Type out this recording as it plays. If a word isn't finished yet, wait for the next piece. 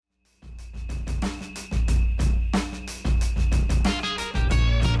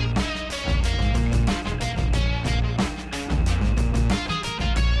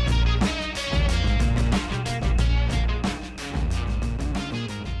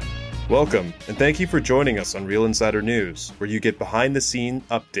Welcome, and thank you for joining us on Real Insider News, where you get behind-the-scene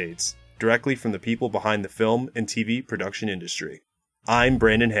updates directly from the people behind the film and TV production industry. I'm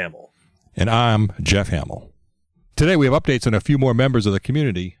Brandon Hamill. And I'm Jeff Hamill. Today we have updates on a few more members of the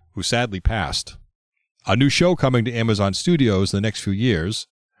community who sadly passed, a new show coming to Amazon Studios in the next few years,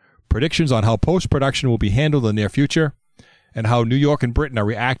 predictions on how post-production will be handled in the near future, and how New York and Britain are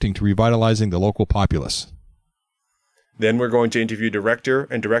reacting to revitalizing the local populace. Then we're going to interview director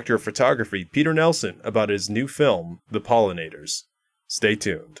and director of photography Peter Nelson about his new film, The Pollinators. Stay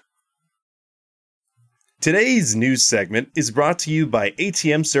tuned. Today's news segment is brought to you by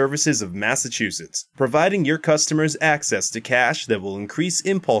ATM Services of Massachusetts, providing your customers access to cash that will increase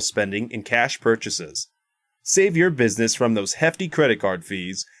impulse spending in cash purchases. Save your business from those hefty credit card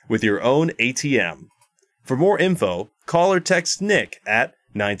fees with your own ATM. For more info, call or text Nick at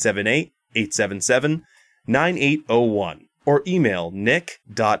 978-877-9801 or email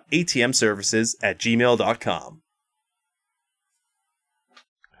nick.atmservices@gmail.com.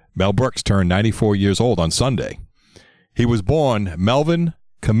 Mel Brooks turned 94 years old on Sunday. He was born Melvin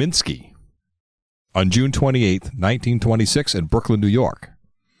Kaminsky on June 28, 1926 in Brooklyn, New York.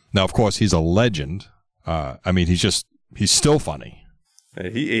 Now, of course, he's a legend. He's still funny.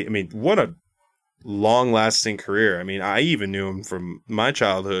 What a long-lasting career. I even knew him from my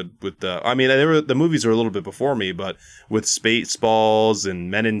childhood with the movies were a little bit before me, but with Spaceballs and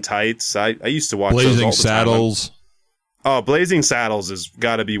Men in Tights, I used to watch Blazing those all the Saddles. time. Oh, Blazing Saddles has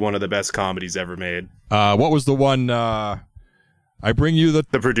got to be one of the best comedies ever made. What was the one? I bring you the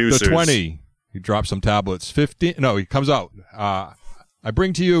Producers. The 20. He drops some tablets. 15. No, he comes out. I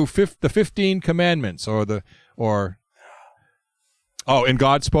bring to you the 15 Commandments, And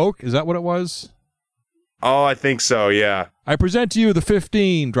God Spoke. Is that what it was? Oh, I think so. Yeah. I present to you the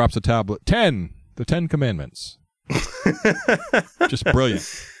 15. Drops a tablet. 10. The 10 Commandments. Just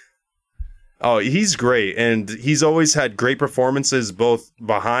brilliant. Oh, he's great, and he's always had great performances both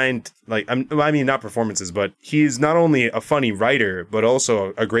behind, not performances, but he's not only a funny writer, but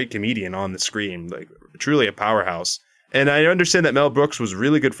also a great comedian on the screen, truly a powerhouse. And I understand that Mel Brooks was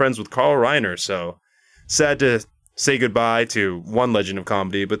really good friends with Carl Reiner, so sad to say goodbye to one legend of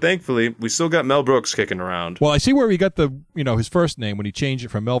comedy, but thankfully, we still got Mel Brooks kicking around. Well, I see where he got his first name when he changed it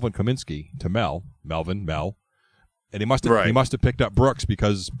from Melvin Kaminsky to Melvin, and he must have picked up Brooks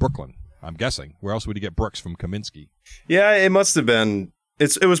because Brooklyn. I'm guessing. Where else would he get Brooks from Kaminsky? Yeah, it must have been.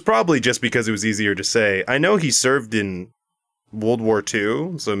 It was probably just because it was easier to say. I know he served in World War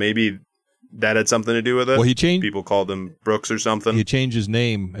II, so maybe that had something to do with it. Well, people called him Brooks or something. He changed his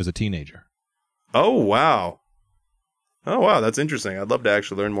name as a teenager. Oh, wow. That's interesting. I'd love to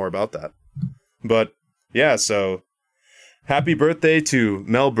actually learn more about that. But, yeah, so happy birthday to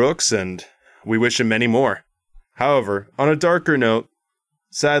Mel Brooks, and we wish him many more. However, on a darker note,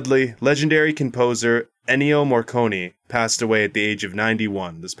 sadly, legendary composer Ennio Morricone passed away at the age of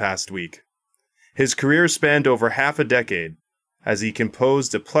 91 this past week. His career spanned over half a decade, as he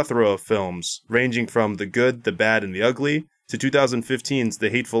composed a plethora of films, ranging from The Good, the Bad, and the Ugly to 2015's The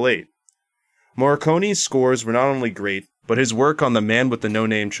Hateful Eight. Morricone's scores were not only great, but his work on the Man with the No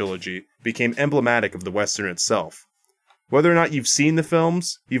Name trilogy became emblematic of the Western itself. Whether or not you've seen the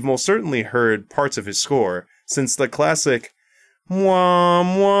films, you've most certainly heard parts of his score, since the classic "Mwah,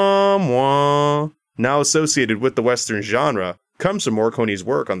 mwah, mwah," now associated with the Western genre, comes from Morricone's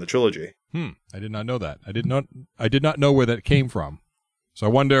work on the trilogy. I did not know that. I did not know where that came from. So I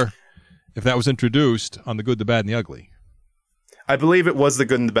wonder if that was introduced on The Good, the Bad, and the Ugly. I believe it was The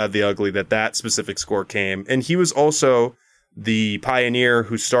Good and the Bad, the Ugly that specific score came, and he was also the pioneer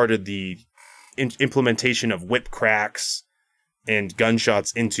who started the implementation of whip cracks and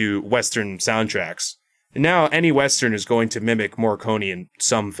gunshots into Western soundtracks. And now any Western is going to mimic Morricone in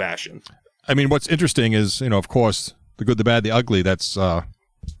some fashion. What's interesting is, of course, The Good, the Bad, the Ugly, that's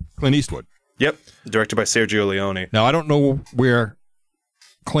Clint Eastwood. Yep, directed by Sergio Leone. Now, I don't know where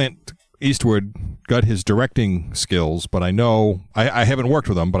Clint Eastwood got his directing skills, but I know, I haven't worked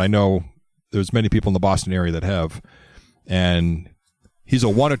with him, but I know there's many people in the Boston area that have, and he's a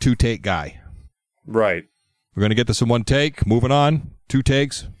 1 or 2 take guy. Right. We're going to get this in 1 take, moving on, 2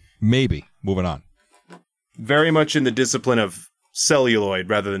 takes, maybe, moving on. Very much in the discipline of celluloid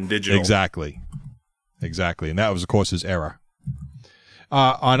rather than digital. Exactly. And that was, of course, his era.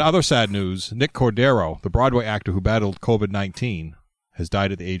 On other sad news, Nick Cordero, the Broadway actor who battled COVID-19, has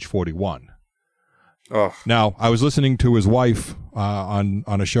died at the age 41. Oh. Now, I was listening to his wife on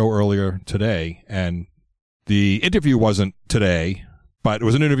a show earlier today, and the interview wasn't today, but it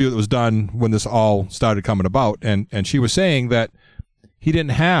was an interview that was done when this all started coming about, and she was saying that he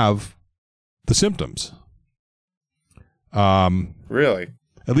didn't have the symptoms. Really?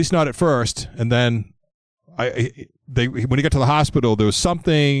 at least not at first. And then when he got to the hospital, there was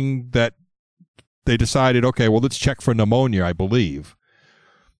something that they decided, okay, well, let's check for pneumonia, I believe.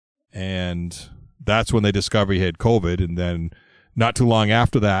 And that's when they discovered he had COVID. And then not too long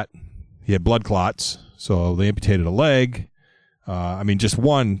after that, he had blood clots. So they amputated a leg. Just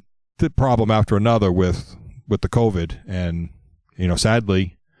one problem after another with the COVID. And,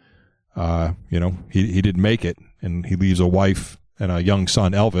 sadly, he didn't make it. And he leaves a wife and a young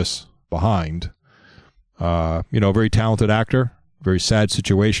son, Elvis, behind. A very talented actor, very sad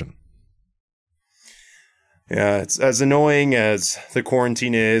situation. Yeah, it's as annoying as the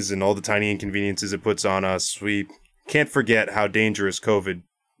quarantine is and all the tiny inconveniences it puts on us. We can't forget how dangerous COVID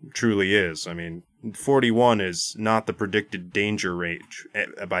truly is. 41 is not the predicted danger range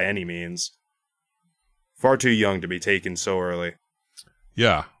by any means. Far too young to be taken so early.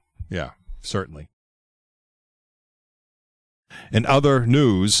 Yeah, certainly. In other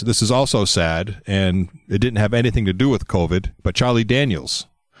news, this is also sad, and it didn't have anything to do with COVID, but Charlie Daniels,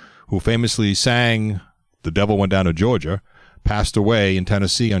 who famously sang The Devil Went Down to Georgia, passed away in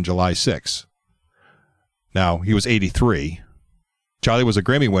Tennessee on July 6. Now, he was 83. Charlie was a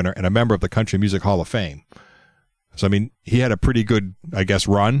Grammy winner and a member of the Country Music Hall of Fame. So, he had a pretty good,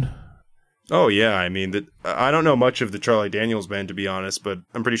 run. Oh, yeah. I don't know much of the Charlie Daniels Band, to be honest, but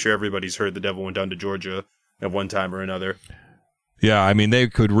I'm pretty sure everybody's heard The Devil Went Down to Georgia at one time or another. Yeah, they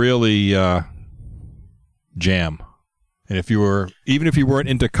could really jam. And even if you weren't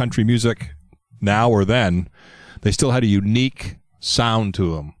into country music now or then, they still had a unique sound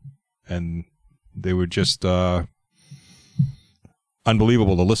to them. And they were just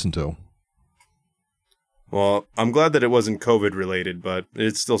unbelievable to listen to. Well, I'm glad that it wasn't COVID related, but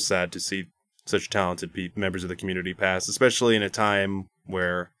it's still sad to see such talented members of the community pass, especially in a time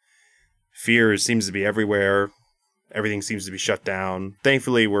where fear seems to be everywhere. Everything seems to be shut down.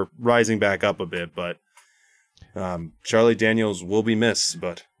 Thankfully, we're rising back up a bit, but Charlie Daniels will be missed,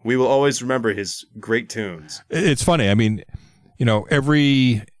 but we will always remember his great tunes. It's funny.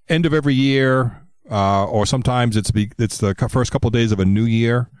 Every end of every year, or sometimes it's the first couple of days of a new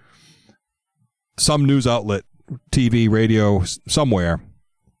year, some news outlet, TV, radio, somewhere,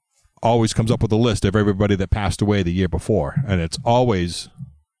 always comes up with a list of everybody that passed away the year before, and it's always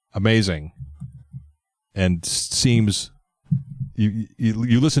amazing. And seems you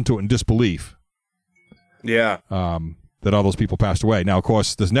listen to it in disbelief. Yeah. That all those people passed away. Now, of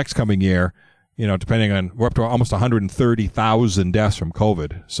course, this next coming year, depending on, we're up to almost 130,000 deaths from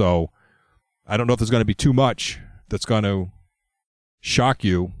COVID. So I don't know if there's going to be too much that's going to shock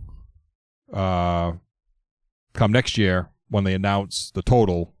you come next year when they announce the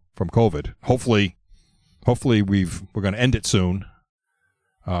total from COVID. Hopefully we're going to end it soon.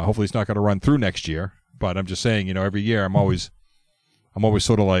 Hopefully it's not going to run through next year. But I'm just saying, every year I'm always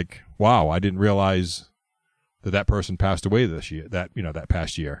sort of like, wow, I didn't realize that person passed away this year, that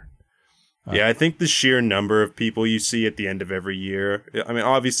past year. Yeah, I think the sheer number of people you see at the end of every year,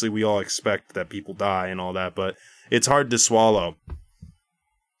 obviously we all expect that people die and all that, but it's hard to swallow.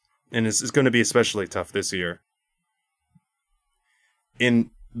 And it's going to be especially tough this year. In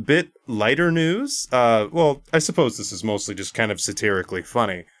bit lighter news, I suppose this is mostly just kind of satirically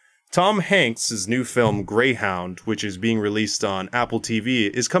funny. Tom Hanks' new film Greyhound, which is being released on Apple TV,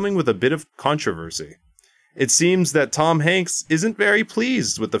 is coming with a bit of controversy. It seems that Tom Hanks isn't very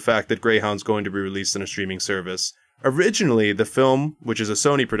pleased with the fact that Greyhound's going to be released on a streaming service. Originally, the film, which is a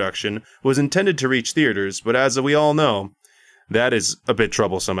Sony production, was intended to reach theaters, but as we all know, that is a bit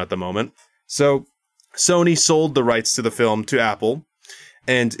troublesome at the moment. So, Sony sold the rights to the film to Apple,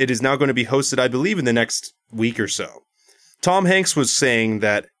 and it is now going to be hosted, I believe, in the next week or so. Tom Hanks was saying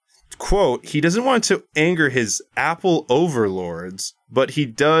that, quote, he doesn't want to anger his Apple overlords, but he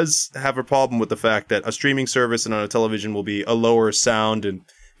does have a problem with the fact that a streaming service and on a television will be a lower sound and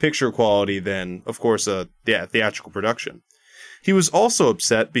picture quality than, of course, a theatrical production. He was also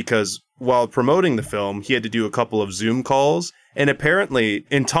upset because while promoting the film, he had to do a couple of Zoom calls, and apparently,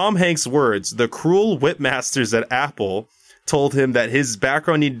 in Tom Hanks' words, the cruel whipmasters at Apple told him that his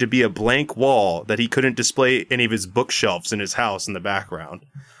background needed to be a blank wall, that he couldn't display any of his bookshelves in his house in the background.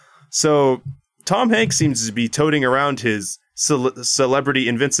 So, Tom Hanks seems to be toting around his celebrity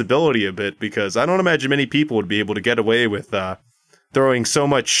invincibility a bit, because I don't imagine many people would be able to get away with throwing so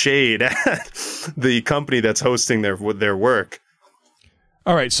much shade at the company that's hosting their work.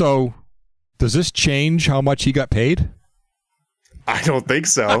 All right, so does this change how much he got paid? I don't think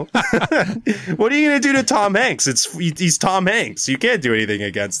so. What are you going to do to Tom Hanks? He's Tom Hanks. You can't do anything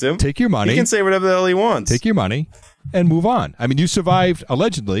against him. Take your money. He can say whatever the hell he wants. Take your money and move on. You survived,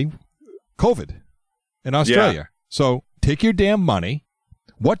 allegedly, COVID in Australia. Yeah. So take your damn money,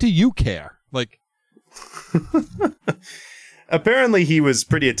 What do you care? Like, apparently he was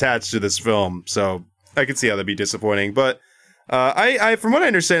pretty attached to this film, so I could see how that'd be disappointing. But I from what I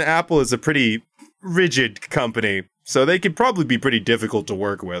understand, Apple is a pretty rigid company, so they could probably be pretty difficult to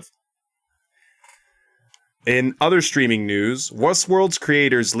work with. In other streaming news, Westworld's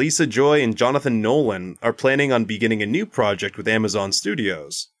creators Lisa Joy and Jonathan Nolan are planning on beginning a new project with Amazon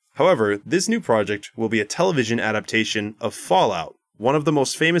Studios. However, this new project will be a television adaptation of Fallout, one of the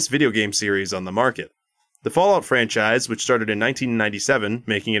most famous video game series on the market. The Fallout franchise, which started in 1997,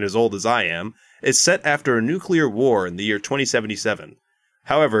 making it as old as I am, is set after a nuclear war in the year 2077.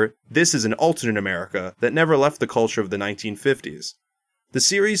 However, this is an alternate America that never left the culture of the 1950s. The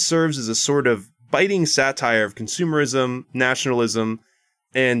series serves as a sort of biting satire of consumerism, nationalism,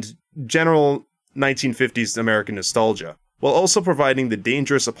 and general 1950s American nostalgia, while also providing the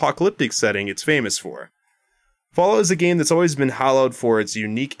dangerous apocalyptic setting it's famous for. Fallout is a game that's always been hallowed for its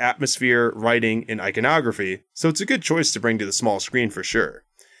unique atmosphere, writing, and iconography, so it's a good choice to bring to the small screen for sure.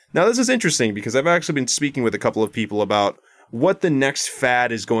 Now this is interesting because I've actually been speaking with a couple of people about what the next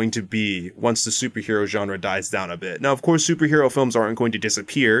fad is going to be once the superhero genre dies down a bit. Now, of course, superhero films aren't going to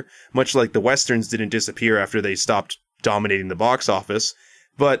disappear, much like the Westerns didn't disappear after they stopped dominating the box office.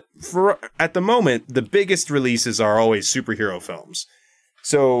 But at the moment, the biggest releases are always superhero films.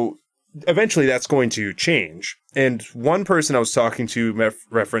 So eventually that's going to change. And one person I was talking to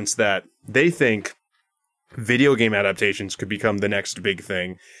referenced that they think video game adaptations could become the next big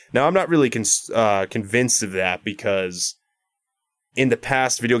thing. Now, I'm not really convinced of that because in the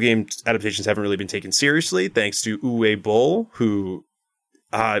past, video game adaptations haven't really been taken seriously, thanks to Uwe Boll, who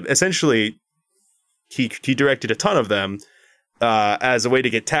essentially he directed a ton of them as a way to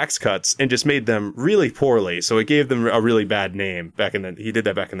get tax cuts and just made them really poorly. So it gave them a really bad name he did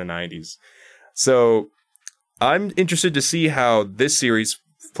that back in the 90s. So I'm interested to see how this series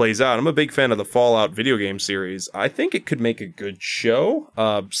plays out. I'm a big fan of the Fallout video game series. I think it could make a good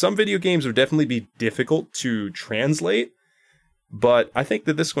show. Some video games would definitely be difficult to translate, but I think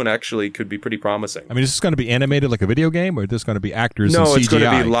that this one actually could be pretty promising. I mean, is this going to be animated like a video game, or is this going to be actors and CGI? No, it's going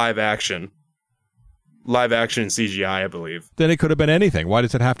to be live action. Live action and CGI, I believe. Then it could have been anything. Why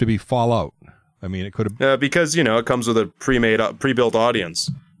does it have to be Fallout? I mean, it could have... because, it comes with a pre-built audience.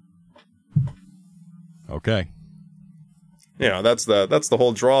 Okay. That's the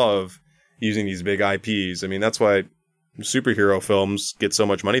whole draw of using these big IPs. I mean, that's why superhero films get so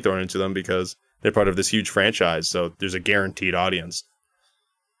much money thrown into them, because they're part of this huge franchise, so there's a guaranteed audience.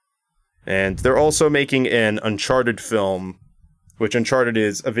 And they're also making an Uncharted film, which Uncharted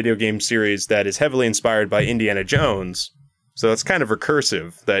is a video game series that is heavily inspired by Indiana Jones. So it's kind of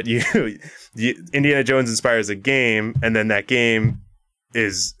recursive that Indiana Jones inspires a game, and then that game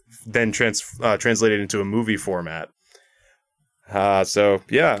is then translated into a movie format. So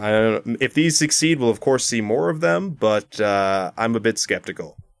yeah, if these succeed, we'll of course see more of them, but I'm a bit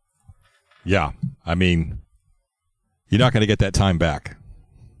skeptical. Yeah, I mean, you're not going to get that time back.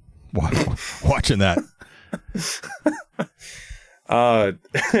 Watching that.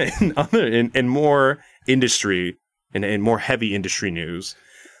 In more industry, in more heavy industry news,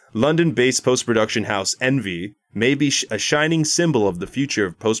 London-based post-production house Envy may be a shining symbol of the future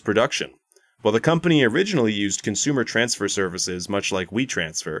of post-production. While the company originally used consumer transfer services, much like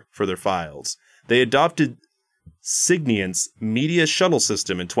WeTransfer, for their files, they adopted Signiant's Media Shuttle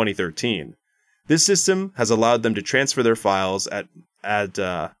system in 2013. This system has allowed them to transfer their files at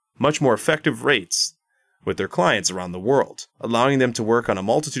much more effective rates with their clients around the world, allowing them to work on a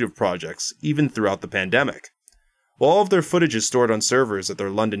multitude of projects, even throughout the pandemic. While all of their footage is stored on servers at their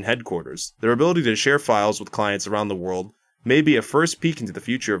London headquarters, their ability to share files with clients around the world may be a first peek into the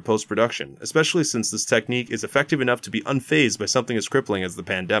future of post-production, especially since this technique is effective enough to be unfazed by something as crippling as the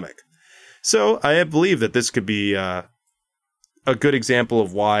pandemic. So, I believe that this could be a good example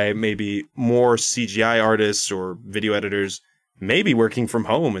of why maybe more CGI artists or video editors may be working from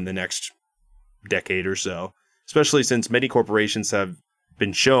home in the next decade or so, especially since many corporations have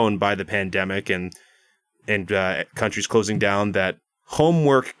been shown by the pandemic and countries closing down that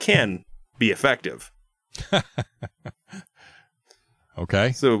homework can be effective.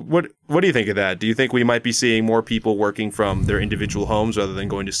 Okay. So what do you think of that? Do you think we might be seeing more people working from their individual homes rather than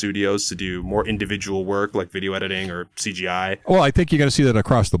going to studios to do more individual work like video editing or CGI? Well, I think you're going to see that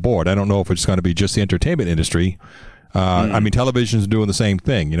across the board. I don't know if it's going to be just the entertainment industry. I mean, television's doing the same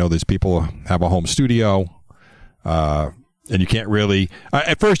thing. These people have a home studio, and you can't really...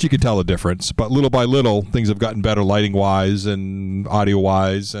 at first, you could tell the difference, but little by little, things have gotten better lighting-wise and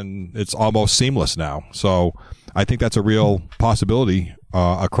audio-wise, and it's almost seamless now. So I think that's a real possibility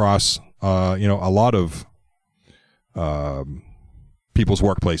across, a lot of people's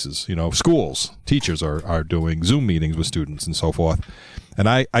workplaces. Schools, teachers are doing Zoom meetings with students and so forth. And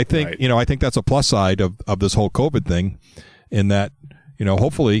I think, Right. I think that's a plus side of this whole COVID thing, in that,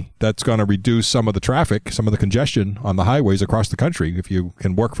 hopefully that's going to reduce some of the traffic, some of the congestion on the highways across the country if you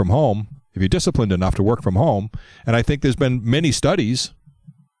can work from home, if you're disciplined enough to work from home. And I think there's been many studies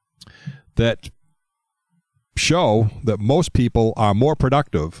that show that most people are more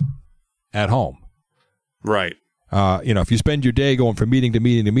productive at home. Right. If you spend your day going from meeting to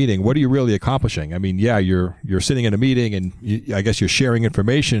meeting to meeting, what are you really accomplishing? I mean, yeah, you're sitting in a meeting and I guess you're sharing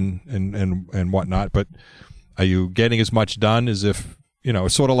information and whatnot, but are you getting as much done as if,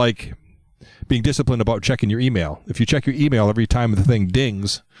 it's sort of like being disciplined about checking your email. If you check your email every time the thing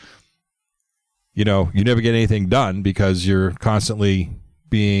dings, you never get anything done because you're constantly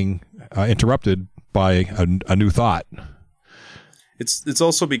being interrupted by a new thought. It's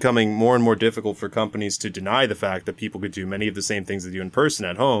also becoming more and more difficult for companies to deny the fact that people could do many of the same things they do in person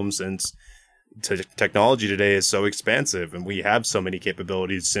at home, since technology today is so expansive and we have so many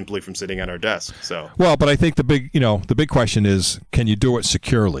capabilities simply from sitting at our desk. So, well, but I think the big question is, can you do it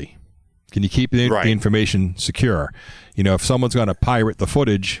securely? Can you keep the information secure? If someone's going to pirate the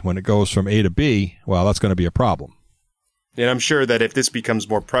footage when it goes from A to B, well, that's going to be a problem. and I'm sure that if this becomes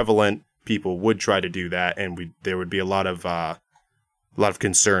more prevalent, people would try to do that, and there would be a lot of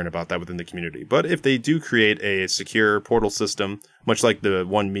concern about that within the community. But if they do create a secure portal system, much like the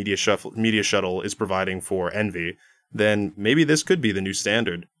one Media Shuttle is providing for Envy, then maybe this could be the new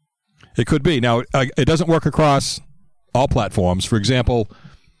standard. It could be. Now, it doesn't work across all platforms. For example,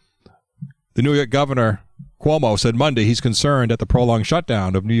 the New York governor, Cuomo, said Monday he's concerned at the prolonged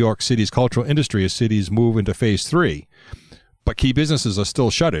shutdown of New York City's cultural industry as cities move into phase 3. But key businesses are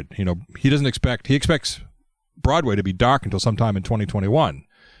still shuttered. He expects Broadway to be dark until sometime in 2021.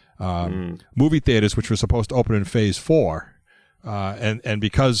 Movie theaters, which were supposed to open in phase 4, and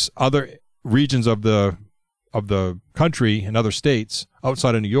because other regions of the country and other states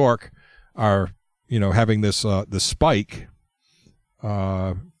outside of New York are having this spike,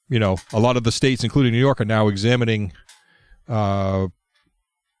 a lot of the states, including New York, are now examining the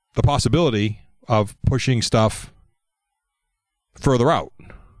possibility of pushing stuff further out.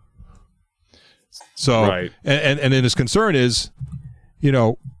 So, Right. and then his concern is,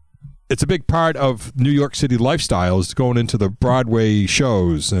 it's a big part of New York City lifestyle is going into the Broadway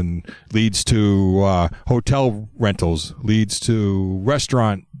shows, and leads to hotel rentals, leads to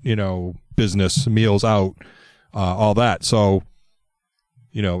restaurant, business, meals out, all that. So,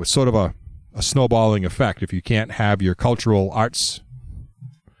 it's sort of a snowballing effect. If you can't have your cultural arts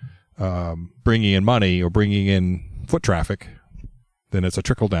bringing in money or bringing in foot traffic, then it's a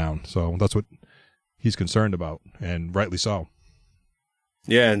trickle down. So that's what he's concerned about, and rightly so.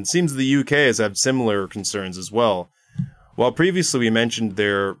 Yeah, and it seems the UK has had similar concerns as well. While previously we mentioned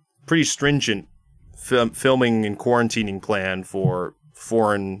their pretty stringent filming and quarantining plan for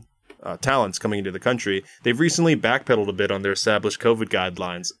foreign talents coming into the country, they've recently backpedaled a bit on their established COVID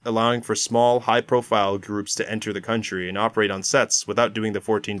guidelines, allowing for small, high-profile groups to enter the country and operate on sets without doing the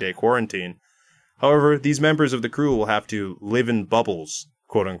 14-day quarantine. However, these members of the crew will have to live in bubbles,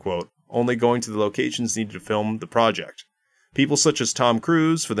 quote-unquote, only going to the locations needed to film the project. People such as Tom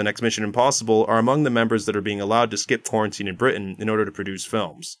Cruise for the next Mission Impossible are among the members that are being allowed to skip quarantine in Britain in order to produce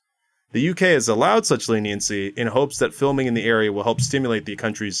films. The UK has allowed such leniency in hopes that filming in the area will help stimulate the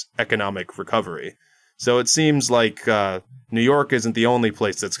country's economic recovery. So it seems like New York isn't the only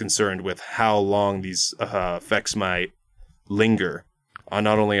place that's concerned with how long these effects might linger on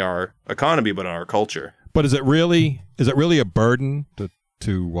not only our economy but on our culture. But is it really a burden to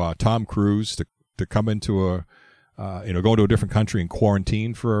Tom Cruise to come into go to a different country and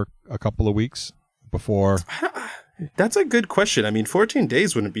quarantine for a couple of weeks before? That's a good question. I mean, 14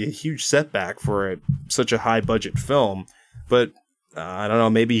 days wouldn't be a huge setback for such a high budget film, but I don't know,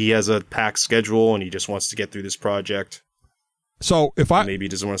 maybe he has a packed schedule and he just wants to get through this project. So maybe he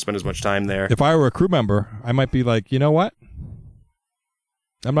doesn't want to spend as much time there. If I were a crew member, I might be like, you know what?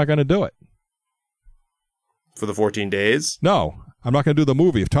 I'm not going to do it. For the 14 days? No, I'm not going to do the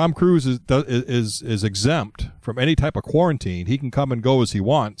movie. If Tom Cruise is exempt from any type of quarantine, he can come and go as he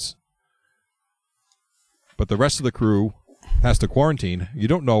wants. But the rest of the crew has to quarantine. You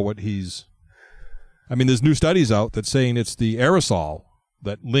don't know what he's... I mean, there's new studies out that saying it's the aerosol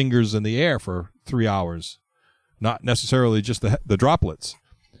that lingers in the air for 3 hours, not necessarily just the droplets.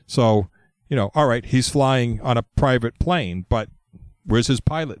 So, all right, he's flying on a private plane, but where's his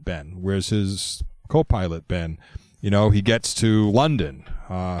pilot been? Where's his co-pilot been? He gets to London,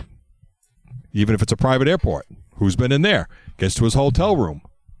 even if it's a private airport. Who's been in there? Gets to his hotel room.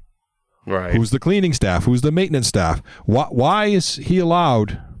 Right. Who's the cleaning staff? Who's the maintenance staff? Why is he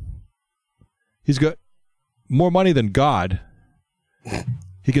allowed? He's got more money than God.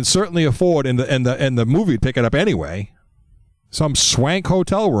 He can certainly afford, and the movie would pick it up anyway, some swank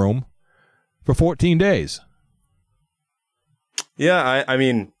hotel room for 14 days. Yeah, I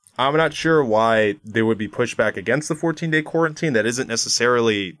mean, I'm not sure why there would be pushback against the 14-day quarantine. That isn't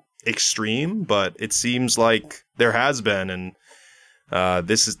necessarily extreme, but it seems like there has been, and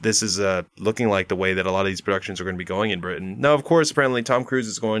this is looking like the way that a lot of these productions are going to be going in Britain. Now, of course, apparently Tom Cruise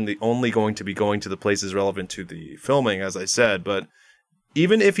is only going to be going to the places relevant to the filming, as I said, but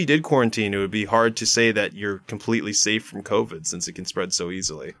even if he did quarantine, it would be hard to say that you're completely safe from COVID since it can spread so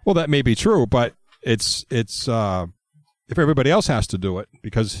easily. Well, that may be true, but it's if everybody else has to do it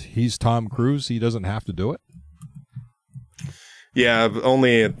because he's Tom Cruise, he doesn't have to do it. Yeah,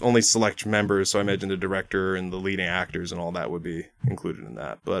 only select members, so I imagine the director and the leading actors and all that would be included in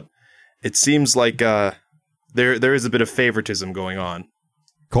that. But it seems like there is a bit of favoritism going on.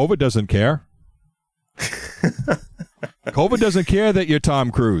 COVID doesn't care. COVID doesn't care that you're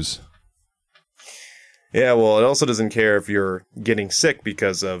Tom Cruise. Yeah, well, it also doesn't care if you're getting sick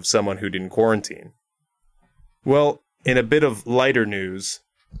because of someone who didn't quarantine. Well, in a bit of lighter news,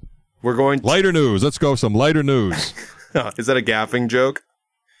 we're going to... Lighter news. Let's go some lighter news. Is that a gaffing joke?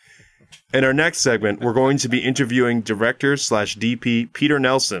 In our next segment, we're going to be interviewing director/DP Peter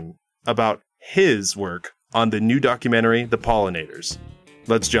Nelson about his work on the new documentary, The Pollinators.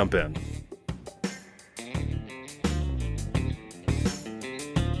 Let's jump in.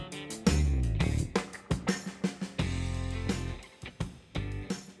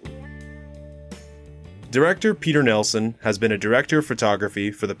 Director Peter Nelson has been a director of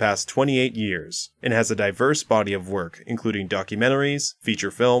photography for the past 28 years and has a diverse body of work, including documentaries,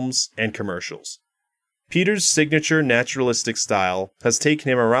 feature films, and commercials. Peter's signature naturalistic style has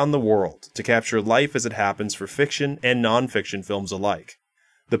taken him around the world to capture life as it happens for fiction and non-fiction films alike.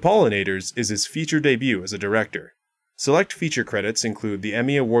 The Pollinators is his feature debut as a director. Select feature credits include the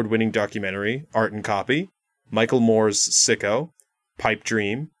Emmy Award-winning documentary Art and Copy, Michael Moore's Sicko, Pipe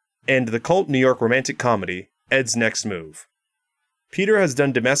Dream, and the cult New York romantic comedy, Ed's Next Move. Peter has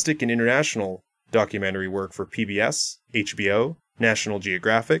done domestic and international documentary work for PBS, HBO, National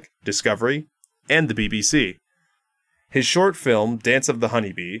Geographic, Discovery, and the BBC. His short film, Dance of the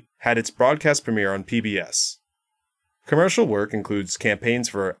Honeybee, had its broadcast premiere on PBS. Commercial work includes campaigns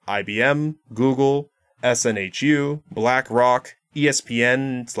for IBM, Google, SNHU, BlackRock,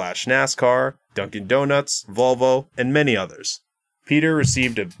 ESPN/NASCAR, Dunkin' Donuts, Volvo, and many others. Peter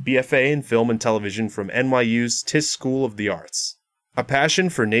received a BFA in Film and Television from NYU's Tisch School of the Arts. A passion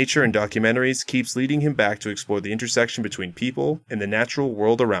for nature and documentaries keeps leading him back to explore the intersection between people and the natural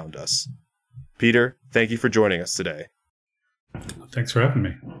world around us. Peter, thank you for joining us today. Thanks for having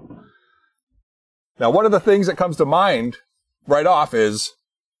me. Now, one of the things that comes to mind right off is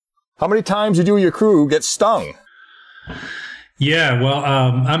how many times did you and your crew get stung? Yeah,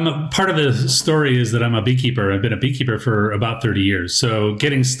 well, part of the story is that I'm a beekeeper. I've been a beekeeper for about 30 years. So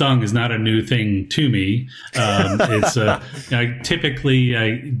getting stung is not a new thing to me. Typically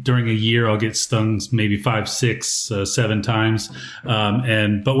during a year, I'll get stung maybe 5, 6, 7 times.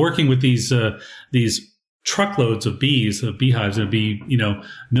 But working with these truckloads of bees, of beehives, it'd be,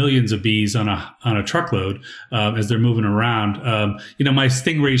 millions of bees on a truckload, as they're moving around. My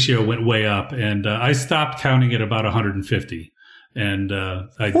sting ratio went way up, and I stopped counting at about 150. And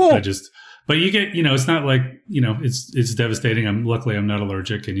I just, but you get, it's not like, it's devastating. Luckily I'm not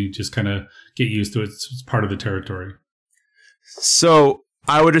allergic, and you just kind of get used to it. It's part of the territory. So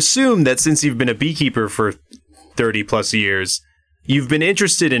I would assume that since you've been a beekeeper for 30 plus years, you've been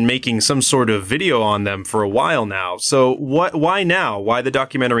interested in making some sort of video on them for a while now. So why now? Why the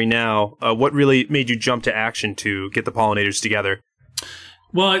documentary now? What really made you jump to action to get the Pollinators together?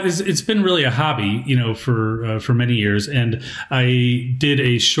 Well, it's been really a hobby, for many years. And I did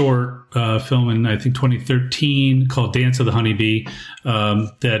a short film in, I think, 2013 called Dance of the Honeybee,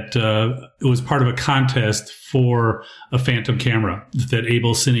 that it was part of a contest for a Phantom camera that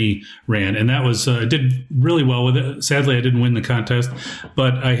Abel Cine ran. And that was, did really well with it. Sadly, I didn't win the contest,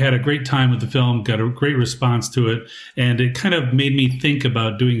 but I had a great time with the film, got a great response to it. And it kind of made me think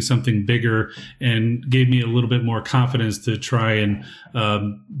about doing something bigger and gave me a little bit more confidence to try and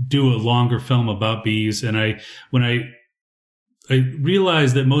do a longer film about bees. And when I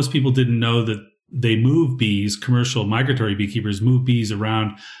realized that most people didn't know that they move bees, commercial migratory beekeepers move bees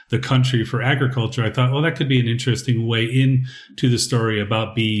around the country for agriculture, I thought, well, that could be an interesting way into the story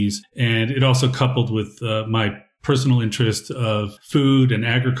about bees. And it also coupled with my personal interest of food and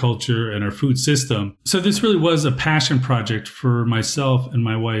agriculture and our food system. So this really was a passion project for myself and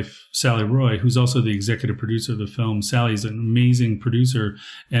my wife, Sally Roy, who's also the executive producer of the film. Sally's an amazing producer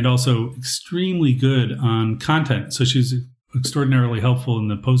and also extremely good on content. So she's extraordinarily helpful in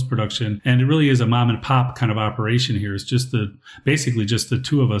the post-production. And it really is a mom and pop kind of operation here. It's just basically just the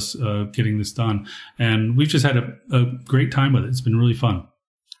two of us getting this done. And we've just had a great time with it. It's been really fun.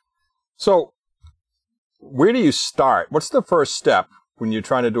 So where do you start? What's the first step when you're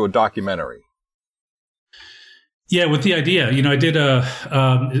trying to do a documentary? Yeah, with the idea, I did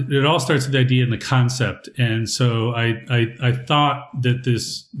it all starts with the idea and the concept. And so I thought that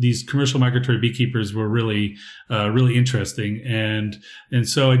these commercial migratory beekeepers were really interesting. And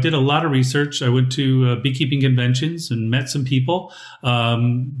so I did a lot of research. I went to beekeeping conventions and met some people,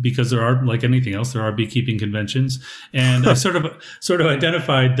 because there are, like anything else, there are beekeeping conventions. And I sort of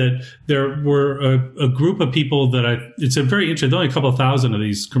identified that there were a group of people it's a very interesting, only a couple of thousand of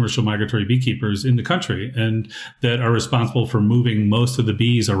these commercial migratory beekeepers in the country, and that are responsible for moving most of the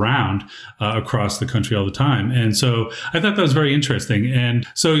bees around across the country all the time. And so I thought that was very interesting. And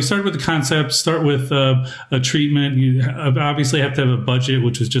so you start with the concept, start with a treatment. You obviously have to have a budget,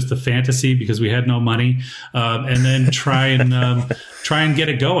 which was just a fantasy because we had no money, and then try and get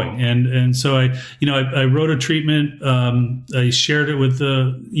it going. And so I wrote a treatment. I shared it with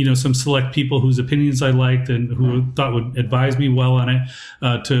some select people whose opinions I liked and who thought would advise me well on it,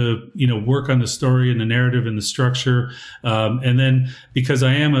 to work on the story and the narrative and the structure. And then because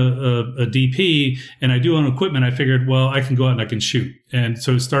I am a DP and I do own equipment, I figured, well, I can go out and I can shoot. And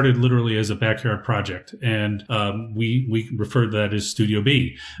so it started literally as a backyard project. And we referred to that as Studio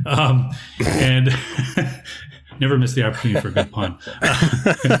B. And never missed the opportunity for a good pun.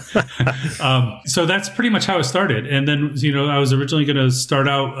 So that's pretty much how it started. And then, I was originally going to start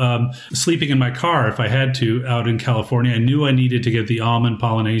out sleeping in my car if I had to out in California. I knew I needed to get the almond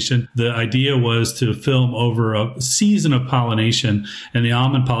pollination. The idea was to film over a season of pollination. And the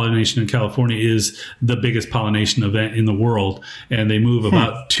almond pollination in California is the biggest pollination event in the world. And they move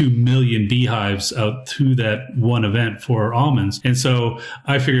about 2 million beehives out through that one event for almonds. And so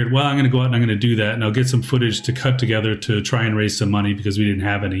I figured, well, I'm going to go out and I'm going to do that. And I'll get some footage to cut together to try and raise some money because we didn't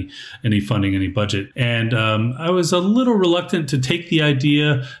have any funding, any budget. And I was a little reluctant to take the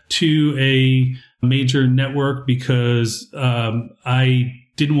idea to a major network because I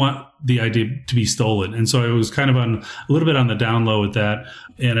didn't want the idea to be stolen. And so I was kind of a little bit on the down low with that.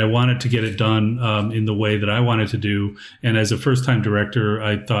 And I wanted to get it done in the way that I wanted to do. And as a first-time director,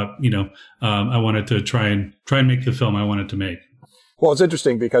 I thought, I wanted to try and make the film I wanted to make. Well, it's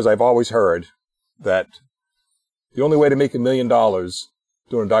interesting because I've always heard that the only way to make $1 million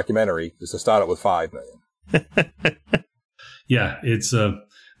doing a documentary is to start it with $5 million. Yeah, it's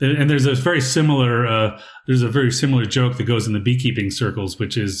and there's a very similar joke that goes in the beekeeping circles,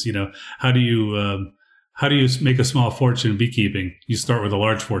 which is how do you make a small fortune in beekeeping? You start with a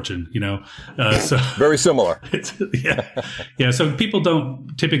large fortune, So very similar. Yeah. So people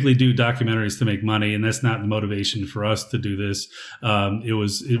don't typically do documentaries to make money, and that's not the motivation for us to do this.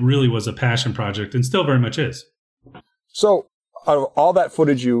 It really was a passion project, and still very much is. So, out of all that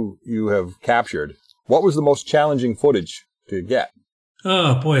footage you have captured, what was the most challenging footage to get?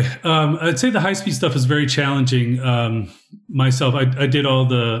 Oh, boy. I'd say the high-speed stuff is very challenging. Myself, I did all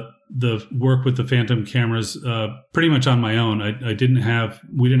the work with the Phantom cameras pretty much on my own. We didn't have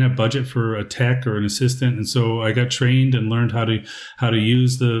budget for a tech or an assistant, and so I got trained and learned how to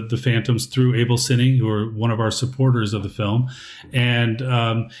use the Phantoms through Able Sinning, who are one of our supporters of the film, and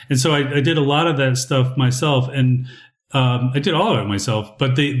so I did a lot of that stuff myself, and I did all of it myself.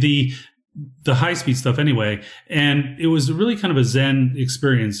 But the high speed stuff anyway. And it was really kind of a Zen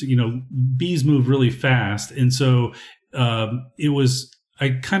experience. Bees move really fast. And so,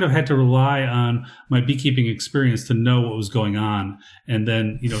 I kind of had to rely on my beekeeping experience to know what was going on. And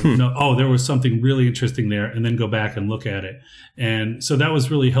then, know, there was something really interesting there, and then go back and look at it. And so that was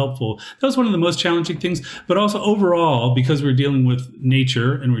really helpful. That was one of the most challenging things. But also overall, because we're dealing with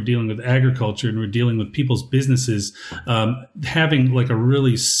nature and we're dealing with agriculture and we're dealing with people's businesses, having like a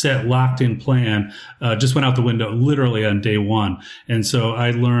really set, locked in plan just went out the window literally on day one. And so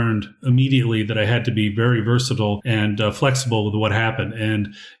I learned immediately that I had to be very versatile and flexible with what happened. And,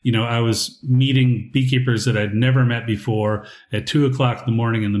 I was meeting beekeepers that I'd never met before at 2:00 in the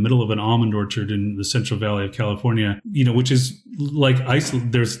morning in the middle of an almond orchard in the Central Valley of California, which is like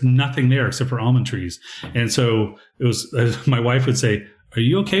isolated. There's nothing there except for almond trees. And so it was, my wife would say, are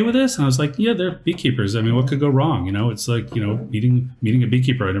you okay with this? And I was like, yeah, they're beekeepers. I mean, what could go wrong? It's like, meeting a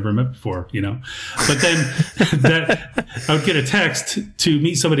beekeeper I never met before, But then I would get a text to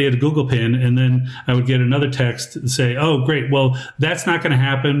meet somebody at a Google Pin, and then I would get another text to say, oh, great, well, that's not going to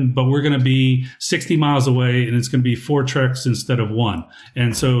happen, but we're going to be 60 miles away, and it's going to be 4 trucks instead of 1.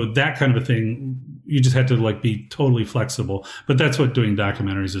 And so that kind of a thing, you just had to like be totally flexible. But that's what doing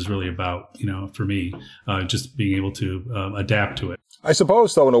documentaries is really about, for me, just being able to adapt to it. I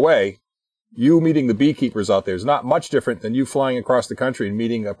suppose, though, in a way, you meeting the beekeepers out there is not much different than you flying across the country and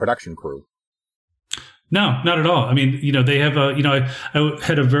meeting a production crew. No, not at all. I mean, they have I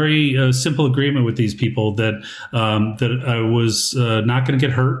had a very simple agreement with these people that I was not going to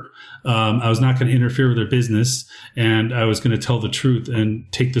get hurt. I was not going to interfere with their business, and I was going to tell the truth and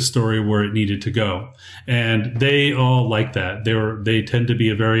take the story where it needed to go. And they all like that. They tend to be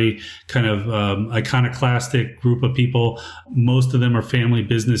a very kind of iconoclastic group of people. Most of them are family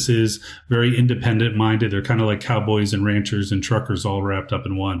businesses, very independent minded. They're kind of like cowboys and ranchers and truckers all wrapped up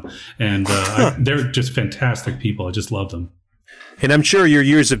in one. And they're just fantastic people. I just love them. And I'm sure your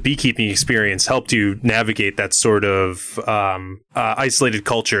years of beekeeping experience helped you navigate that sort of isolated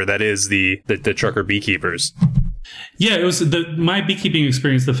culture that is the trucker beekeepers. Yeah, it was my beekeeping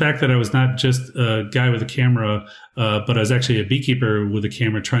experience. The fact that I was not just a guy with a camera, but I was actually a beekeeper with a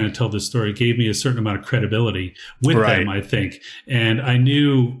camera trying to tell this story gave me a certain amount of credibility with them, I think. And I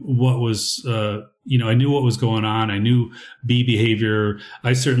knew what was, I knew what was going on. I knew bee behavior.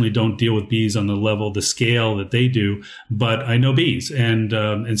 I certainly don't deal with bees on the scale that they do, but I know bees.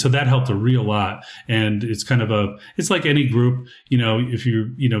 And so that helped a real lot. And it's kind of it's like any group, if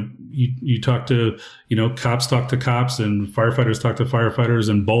you talk to, cops talk to cops and firefighters talk to firefighters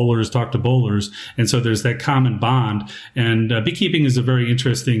and bowlers talk to bowlers. And so there's that common bond. And beekeeping is a very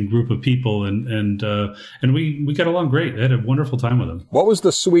interesting group of people. And we got along great. I had a wonderful time with them. What was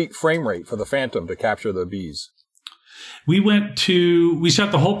the sweet frame rate for the Phantom to capture the bees? We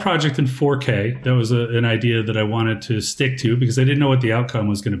shot the whole project in 4K. That was an idea that I wanted to stick to because I didn't know what the outcome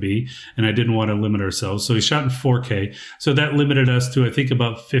was going to be, and I didn't want to limit ourselves. So we shot in 4K. So that limited us to, I think,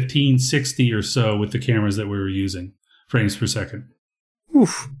 about 1560 or so with the cameras that we were using, frames per second.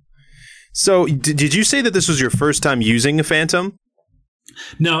 Oof. So did you say that this was your first time using a Phantom?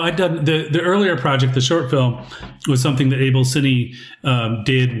 No, I'd done the earlier project. The short film was something that Abel Cine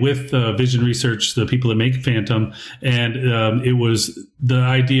did with Vision Research, the people that make Phantom, and the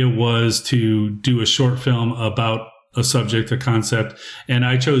idea was to do a short film about a subject, a concept, and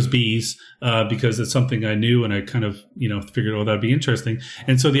I chose bees because it's something I knew, and I kind of figured, oh, that'd be interesting.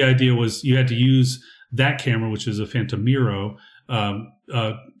 And so the idea was you had to use that camera, which is a Phantom Miro,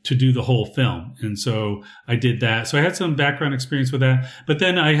 to do the whole film. And so I did that. So I had some background experience with that. But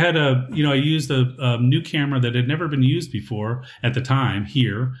then I had I used a new camera that had never been used before at the time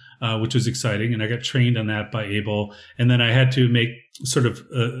here, which was exciting. And I got trained on that by Abel. And then I had to make sort of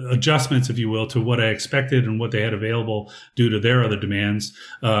adjustments, if you will, to what I expected and what they had available due to their other demands.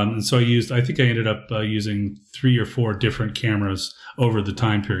 And so I think I ended up using 3 or 4 different cameras over the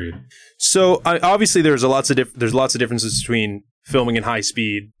time period. So obviously there's lots of differences between filming in high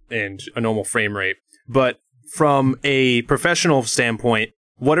speed and a normal frame rate. But from a professional standpoint,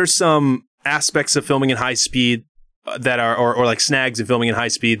 what are some aspects of filming in high speed that are, or like snags in filming in high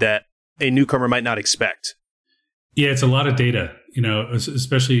speed that a newcomer might not expect? Yeah, it's a lot of data,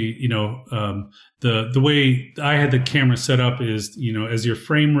 especially, the way I had the camera set up is, as your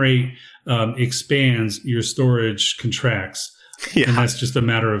frame rate expands, your storage contracts. Yeah. And that's just a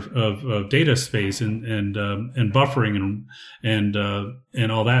matter of data space and buffering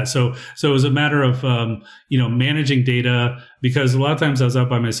and all that. So it was a matter of managing data, because a lot of times I was out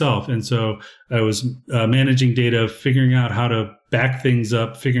by myself, and so I was managing data, figuring out how to back things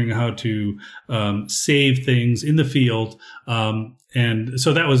up, figuring out how to save things in the field, and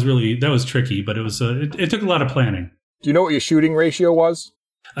so that was tricky, but it was it took a lot of planning. Do you know what your shooting ratio was?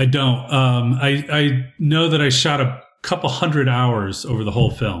 I don't. I know that I shot a couple 100 hours over the whole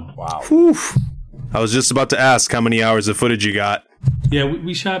film. Wow. Whew. I was just about to ask how many hours of footage you got. Yeah,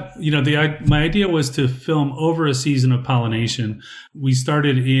 we shot, my idea was to film over a season of pollination. We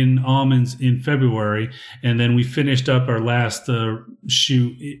started in almonds in February, and then we finished up our last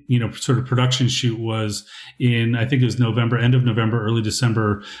shoot, sort of production shoot was in, I think it was November, end of November, early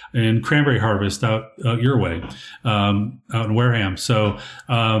December, in cranberry harvest out your way, out in Wareham. So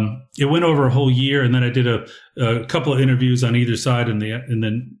it went over a whole year, and then I did a couple of interviews on either side in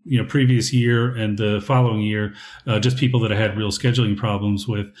the previous year and the following year, just people that I had real scheduling problems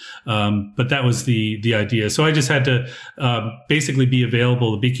with. But that was the idea. So I just had to basically be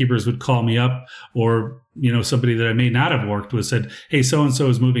available. The beekeepers would call me up, or somebody that I may not have worked with said, "Hey, so-and-so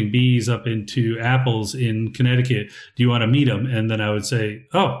is moving bees up into apples in Connecticut. Do you want to meet them?" And then I would say,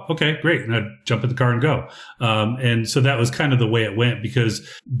 "Oh, okay, great." And I'd jump in the car and go. And so that was kind of the way it went, because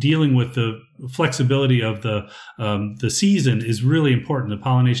dealing with the flexibility of the season is really important. The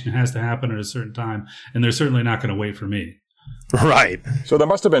pollination has to happen at a certain time, and they're certainly not going to wait for me. Right. So there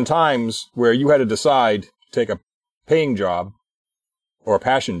must have been times where you had to decide to take a paying job or a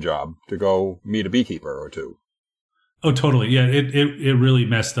passion job to go meet a beekeeper or two. Oh, totally. Yeah, it really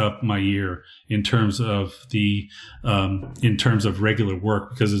messed up my year in terms of regular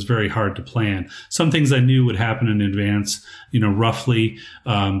work, because it's very hard to plan. Some things I knew would happen in advance, roughly.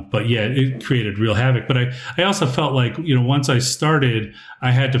 But yeah, it created real havoc. But I also felt like, once I started,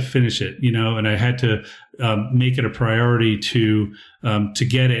 I had to finish it, and I had to make it a priority to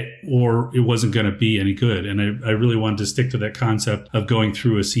get it, or it wasn't going to be any good. And I really wanted to stick to that concept of going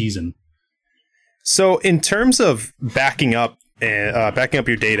through a season. So in terms of backing up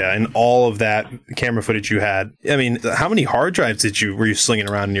your data and all of that camera footage you had, I mean, how many hard drives were you slinging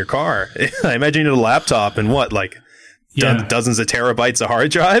around in your car? I imagine you had a laptop and dozens of terabytes of hard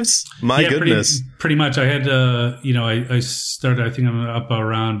drives? My goodness. Pretty much. I had, I started, I think I'm up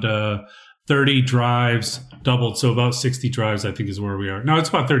around 30 drives doubled. So about 60 drives, I think, is where we are. No, it's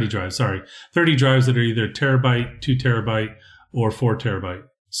about 30 drives. Sorry. 30 drives that are either terabyte, 2 terabyte, or 4 terabyte.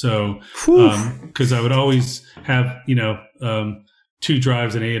 So, because I would always have, 2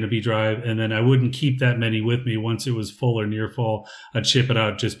 drives, an A and a B drive, and then I wouldn't keep that many with me. Once it was full or near full, I'd ship it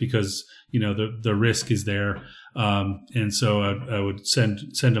out just because, the risk is there. And so I would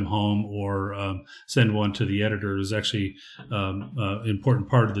send them home, or send one to the editor. It was actually important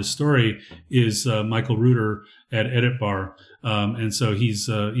part of this story is Michael Reuter at Edit Bar. And so he's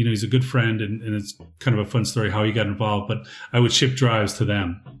a good friend, and it's kind of a fun story how he got involved, but I would ship drives to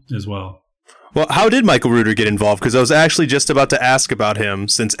them as well. Well, how did Michael Reuter get involved? Because I was actually just about to ask about him,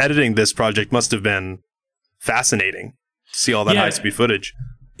 since editing this project must have been fascinating to see all that high-speed footage.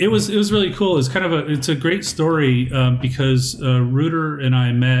 It was really cool. It's a great story because Reuter and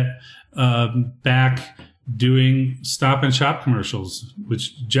I met back doing Stop and Shop commercials,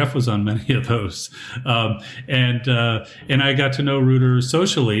 which Jeff was on many of those. And I got to know Reuter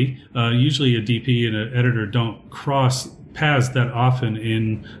socially. Usually a DP and an editor don't cross paths that often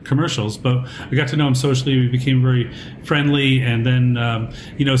in commercials, but I got to know him socially. We became very friendly. And then,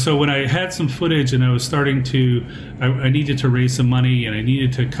 so when I had some footage and I was starting to, I needed to raise some money and I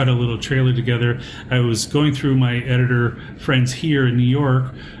needed to cut a little trailer together, I was going through my editor friends here in New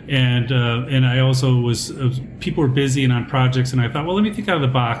York. And I also people were busy and on projects, and I thought, well, let me think out of the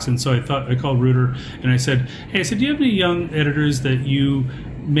box. And so I called Reuter and I said, "Hey," do you have any young editors that you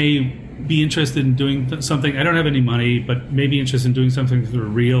may be interested in doing something? I don't have any money, but maybe interested in doing something through a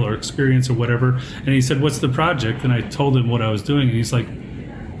reel or experience or whatever. And he said, "What's the project?" And I told him what I was doing, and he's like,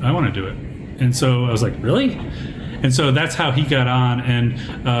 "I want to do it." And so I was like, "Really?" And so that's how he got on,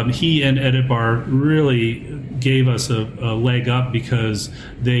 and he and Edit Bar really gave us a leg up, because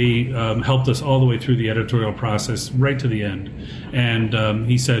they helped us all the way through the editorial process right to the end. And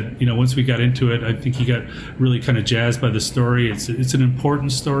he said, once we got into it, I think he got really kind of jazzed by the story. It's an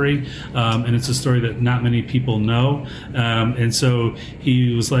important story, and it's a story that not many people know. And so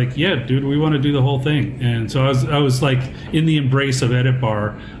he was like, "Yeah, dude, we want to do the whole thing." And so I was like in the embrace of Edit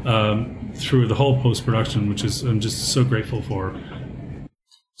Bar through the whole post-production, which I'm just so grateful for.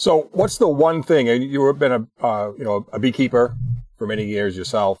 So what's the one thing, and you've been a beekeeper for many years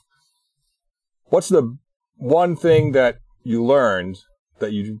yourself, what's the one thing that you learned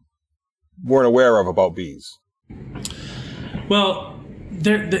that you weren't aware of about bees? Well,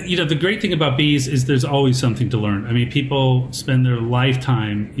 the great thing about bees is there's always something to learn. I mean, people spend their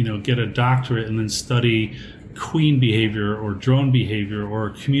lifetime, get a doctorate and then study queen behavior or drone behavior or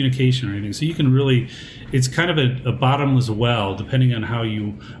communication or anything. So you can really, it's kind of a bottomless well, depending on how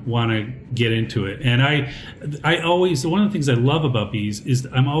you want to get into it. And I always, one of the things I love about bees is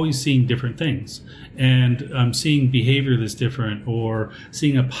I'm always seeing different things. And I'm seeing behavior that's different, or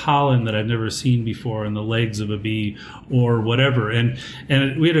seeing a pollen that I've never seen before in the legs of a bee or whatever. And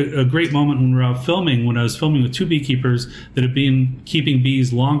we had a great moment when we were out filming, when I was filming with 2 beekeepers that have been keeping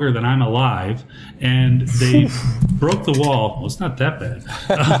bees longer than I'm alive. And they broke the wall. Well, it's not that bad.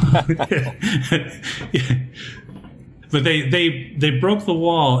 But they broke the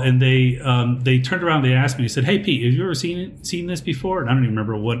wall, and they turned around. They asked me. They said, "Hey, Pete, have you ever seen this before?" And I don't even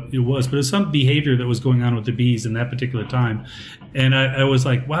remember what it was, but it's some behavior that was going on with the bees in that particular time. And I was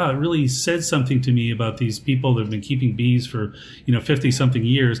like, "Wow, it really said something to me about these people that have been keeping bees for 50-something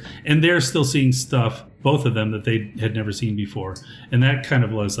years, and they're still seeing stuff, both of them, that they had never seen before." And that kind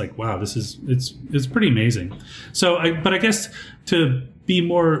of was like, "Wow, it's pretty amazing." So, I guess to be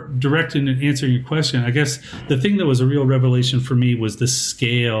more direct in answering your question, I guess the thing that was a real revelation for me was the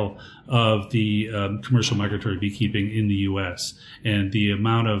scale of the commercial migratory beekeeping in the U.S. and the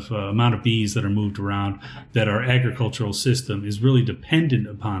amount of bees that are moved around, that our agricultural system is really dependent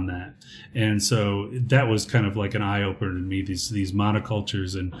upon that. And so that was kind of like an eye opener to me. These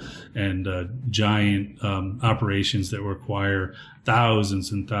monocultures and giant operations that require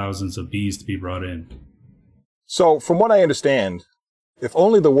thousands and thousands of bees to be brought in. So, from what I understand, if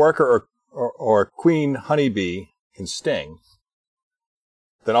only the worker or queen honeybee can sting,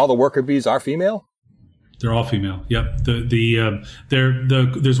 then all the worker bees are female? They're all female. Yep.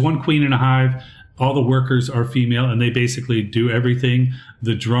 There's one queen in a hive. All the workers are female, and they basically do everything.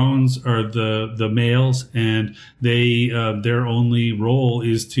 The drones are the males, and they their only role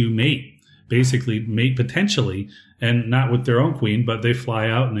is to mate. Basically, mate potentially, and not with their own queen, but they fly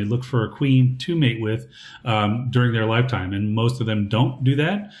out and they look for a queen to mate with during their lifetime. And most of them don't do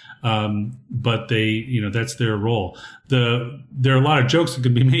that, but that's their role. There are a lot of jokes that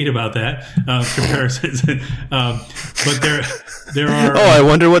could be made about that comparisons, but there are. Oh, I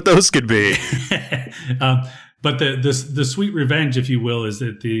wonder what those could be. But the sweet revenge, if you will, is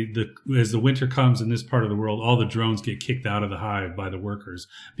that as the winter comes in this part of the world, all the drones get kicked out of the hive by the workers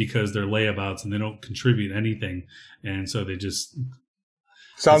because they're layabouts and they don't contribute anything, and so they just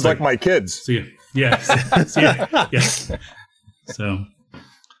sounds like my kids. See ya. Yes. Yes. So,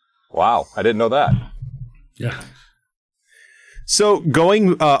 wow, I didn't know that. Yeah. So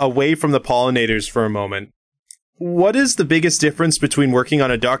going away from the pollinators for a moment, what is the biggest difference between working on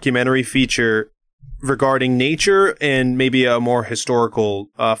a documentary feature regarding nature and maybe a more historical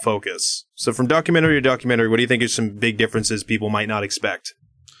focus? So from documentary to documentary, what do you think are some big differences people might not expect?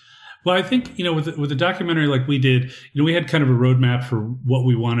 Well, I think, with the documentary like we did, we had kind of a roadmap for what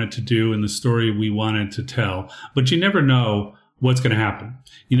we wanted to do and the story we wanted to tell, but you never know what's going to happen.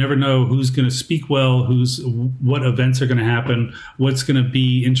 You never know who's going to speak well, what events are going to happen, what's going to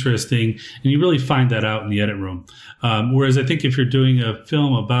be interesting. And you really find that out in the edit room. Whereas I think if you're doing a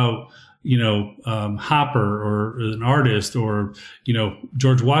film about Hopper or an artist or,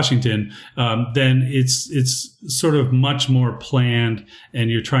 George Washington, then it's sort of much more planned and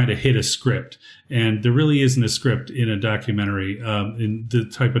you're trying to hit a script. And there really isn't a script in a documentary, in the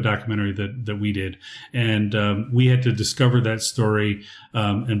type of documentary that we did. And we had to discover that story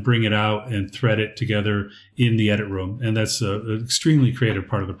and bring it out and thread it together in the edit room. And that's an extremely creative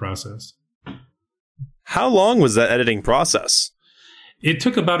part of the process. How long was that editing process? It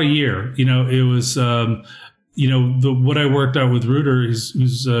took about a year. It was, what I worked out with Reuter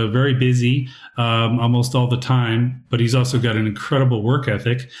who's very busy almost all the time, but he's also got an incredible work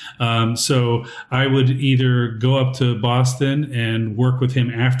ethic. So I would either go up to Boston and work with him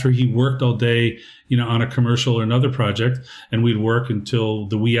after he worked all day, on a commercial or another project, and we'd work until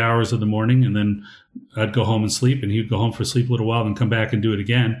the wee hours of the morning, and then I'd go home and sleep, and he'd go home for sleep a little while and come back and do it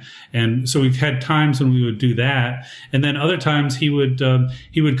again. And so we've had times when we would do that. And then other times he would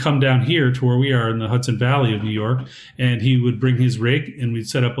come down here to where we are in the Hudson Valley of New York, and he would bring his rig, and we'd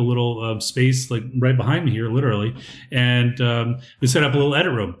set up a little space like right behind me here, literally. And we set up a little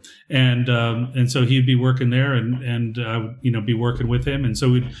edit room. And so he'd be working there and I would, be working with him. And so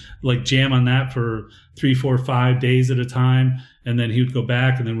we'd like jam on that for 3, 4, 5 days at a time. And then he would go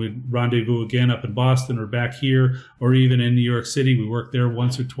back, and then we'd rendezvous again up in Boston or back here, or even in New York City. We worked there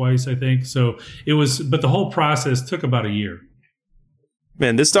once or twice, I think. So but the whole process took about a year.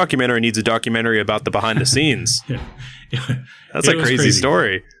 Man, this documentary needs a documentary about the behind the scenes. Yeah. That's a crazy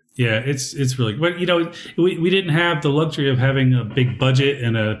story. Yeah, it's really, but we didn't have the luxury of having a big budget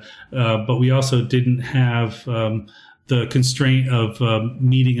but we also didn't have the constraint of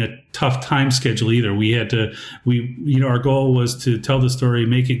meeting a tough time schedule either. Our goal was to tell the story,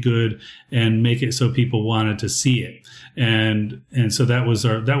 make it good, and make it so people wanted to see it. And so that was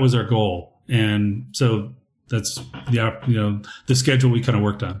our goal. And so that's the schedule we kind of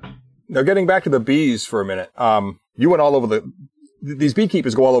worked on. Now, getting back to the bees for a minute, you went all over these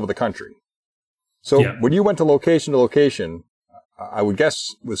beekeepers go all over the country. So when you went to location, I would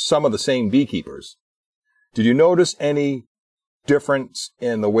guess with some of the same beekeepers, did you notice any difference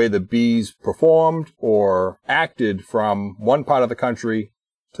in the way the bees performed or acted from one part of the country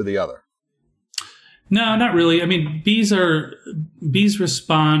to the other? No, not really. I mean, bees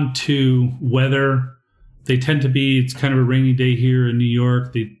respond to weather. They tend to be, it's kind of a rainy day here in New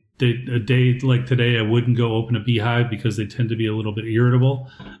York. A day like today, I wouldn't go open a beehive because they tend to be a little bit irritable.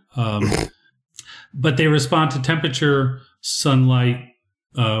 But they respond to temperature, sunlight,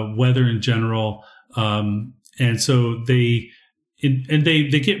 weather in general. And so bees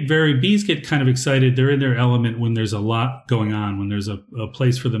get kind of excited. They're in their element when there's a lot going on, when there's a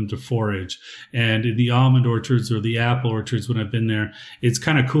place for them to forage. And in the almond orchards or the apple orchards, when I've been there, it's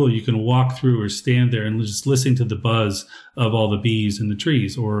kind of cool. You can walk through or stand there and just listen to the buzz of all the bees in the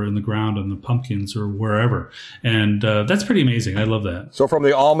trees or in the ground on the pumpkins or wherever. And that's pretty amazing. I love that. So from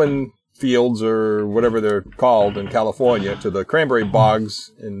the almond fields or whatever they're called in California to the cranberry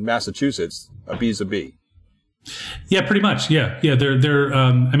bogs in Massachusetts, a bee's a bee. Yeah, pretty much. Yeah. They're.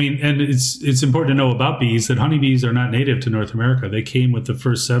 I mean, and it's important to know about bees that honeybees are not native to North America. They came with the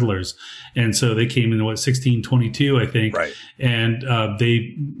first settlers, and so they came in 1622, I think. Right. And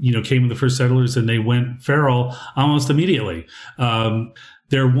they, came with the first settlers, and they went feral almost immediately.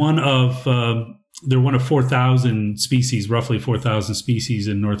 They're one of 4,000 species, roughly 4,000 species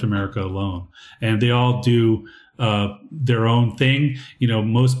in North America alone, and they all do their own thing.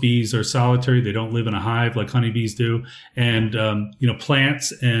 Most bees are solitary. They don't live in a hive like honeybees do. And,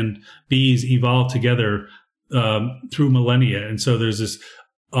 plants and bees evolve together through millennia. And so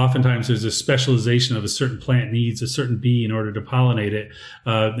oftentimes there's a specialization of a certain plant needs a certain bee in order to pollinate it.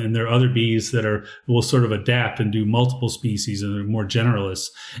 And there are other bees that will sort of adapt and do multiple species, and they're more generalists.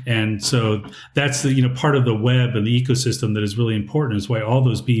 And so that's the, part of the web and the ecosystem that is really important, is why all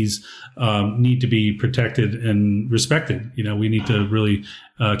those bees need to be protected and respected. We need to really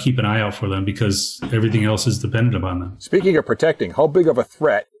keep an eye out for them because everything else is dependent upon them. Speaking of protecting, how big of a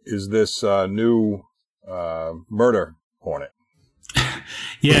threat is this new murder hornet?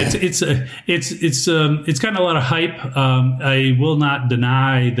 Yeah, it's gotten a lot of hype. I will not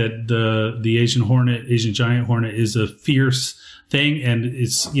deny that the Asian giant hornet is a fierce thing, and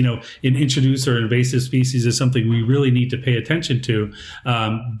it's an introduced or invasive species is something we really need to pay attention to.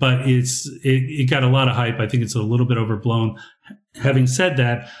 But it got a lot of hype. I think it's a little bit overblown. Having said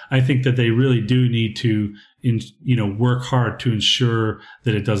that, I think that they really do need to work hard to ensure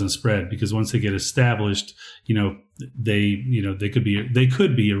that it doesn't spread, because once they get established, they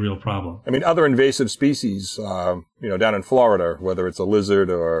could be a real problem. I mean, other invasive species, down in Florida, whether it's a lizard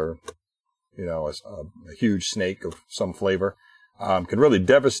or, a huge snake of some flavor, can really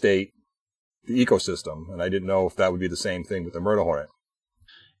devastate the ecosystem. And I didn't know if that would be the same thing with the murder hornet.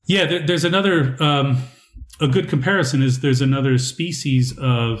 Yeah, there's another, a good comparison is there's another species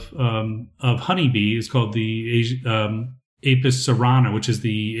of honeybee. It's called the Apis cerana, which is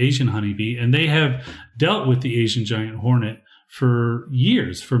the Asian honeybee, and they have dealt with the Asian giant hornet for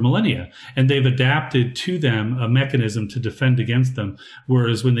years, for millennia, and they've adapted to them a mechanism to defend against them.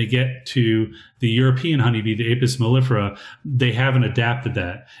 Whereas when they get to the European honeybee, the Apis mellifera, they haven't adapted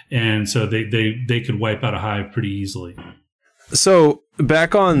that, and so they could wipe out a hive pretty easily. So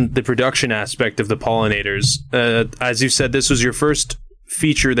back on the production aspect of the pollinators, as you said, this was your first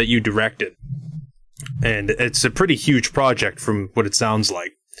feature that you directed, and it's a pretty huge project from what it sounds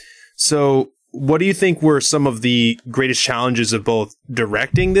like. So what do you think were some of the greatest challenges of both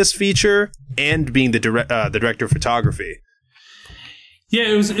directing this feature and being the director of photography? Yeah,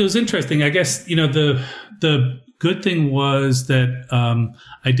 it was interesting. I guess, the good thing was that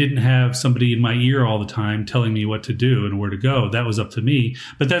I didn't have somebody in my ear all the time telling me what to do and where to go. That was up to me.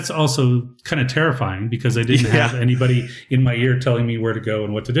 But that's also kind of terrifying because I didn't have anybody in my ear telling me where to go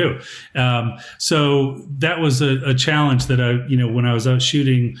and what to do. So that was a challenge that when I was out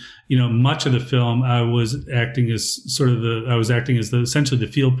shooting, much of the film, I was acting as essentially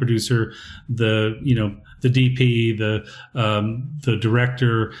the field producer, the DP, the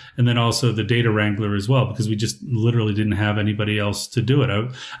director, and then also the data wrangler as well, because we just literally didn't have anybody else to do it.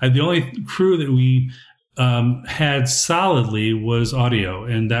 The only crew that we had solidly was audio,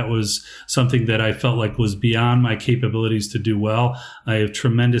 and that was something that I felt like was beyond my capabilities to do well. I have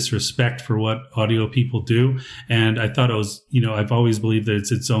tremendous respect for what audio people do, and I thought it was, I've always believed that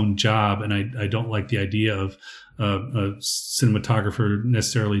it's its own job, and I don't like the idea of a cinematographer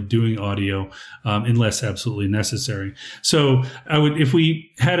necessarily doing audio unless absolutely necessary. So I would, if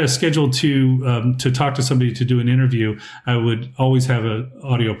we had a schedule to talk to somebody to do an interview, I would always have an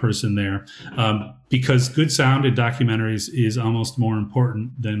audio person there because good sound in documentaries is almost more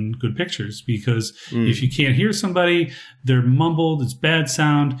important than good pictures. Because if you can't hear somebody, they're mumbled, it's bad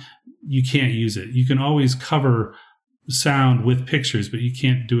sound, you can't use it. You can always cover sound with pictures, but you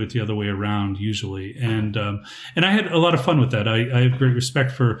can't do it the other way around usually. And I had a lot of fun with that. I have great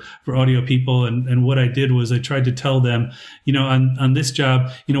respect for audio people. And what I did was I tried to tell them, on this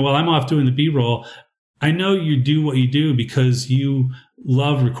job, while I'm off doing the B-roll, I know you do what you do because you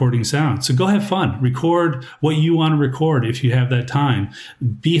love recording sound. So go have fun. Record what you want to record if you have that time.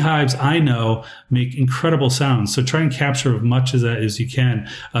 Beehives, I know, make incredible sounds. So try and capture as much of that as you can,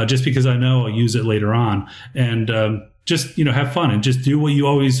 just because I know I'll use it later on. And just, have fun and just do what you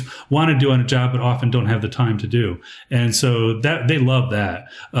always want to do on a job, but often don't have the time to do. And so that they love that.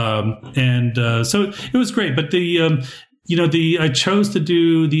 So it was great. But I chose to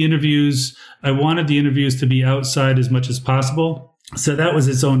do the interviews. I wanted the interviews to be outside as much as possible. So that was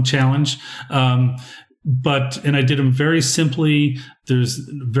its own challenge. And I did them very simply. There's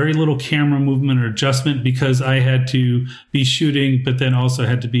very little camera movement or adjustment because I had to be shooting, but then also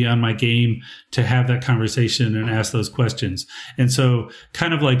had to be on my game to have that conversation and ask those questions. And so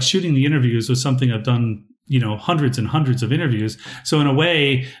kind of like shooting the interviews was something I've done, hundreds and hundreds of interviews. So in a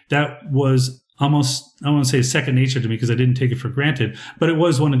way that was almost, I want to say second nature to me because I didn't take it for granted, but it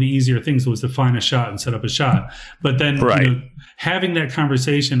was one of the easier things was to find a shot and set up a shot. But then, right. Having that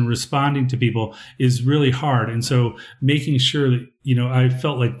conversation, responding to people is really hard. And so making sure that, I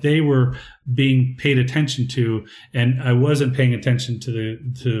felt like they were being paid attention to, and I wasn't paying attention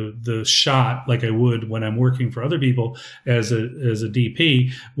to the shot like I would when I'm working for other people as a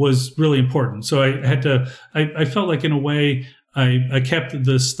DP was really important. So I felt like in a way, I kept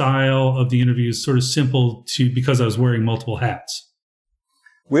the style of the interviews sort of simple because I was wearing multiple hats.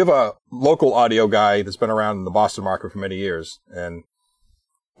 We have a local audio guy that's been around in the Boston market for many years, and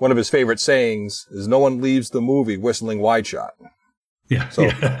one of his favorite sayings is "No one leaves the movie whistling wide shot." Yeah. So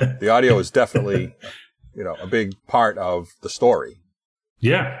the audio is definitely, a big part of the story.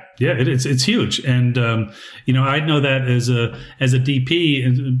 Yeah, it's huge, and I know that as a DP,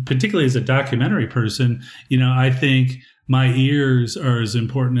 and particularly as a documentary person, I think my ears are as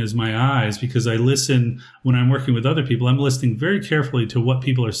important as my eyes because I listen when I'm working with other people. I'm listening very carefully to what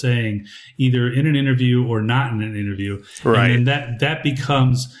people are saying, either in an interview or not in an interview. Right. And then that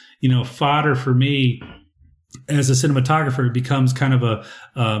becomes, fodder for me as a cinematographer. It becomes kind of a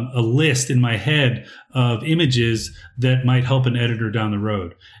list in my head of images that might help an editor down the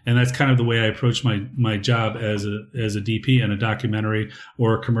road. And that's kind of the way I approach my job as a DP in a documentary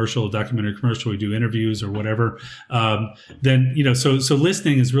or a documentary commercial. We do interviews or whatever. Then, so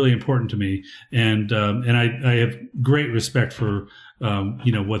listening is really important to me. And I have great respect for,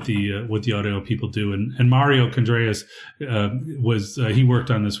 what the audio people do. And Mario Condreras, he worked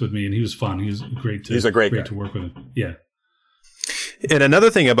on this with me and he was fun. He was great He's a great guy to work with him. Yeah. And another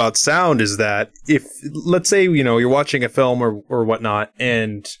thing about sound is that if, let's say, you're watching a film or whatnot,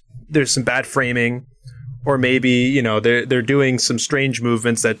 and there's some bad framing, or maybe, they're doing some strange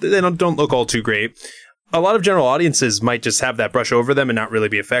movements that they don't look all too great. A lot of general audiences might just have that brush over them and not really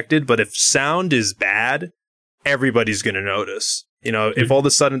be affected. But if sound is bad, everybody's going to notice. If all of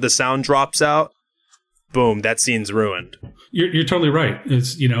a sudden the sound drops out, boom, that scene's ruined. You're totally right.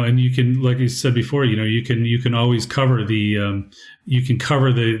 It's, and you can, like you said before, you can always cover the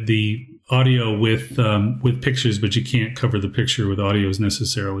audio with pictures, but you can't cover the picture with audios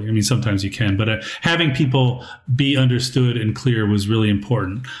necessarily. I mean, sometimes you can, but having people be understood and clear was really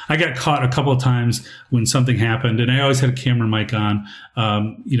important. I got caught a couple of times when something happened, and I always had a camera mic on.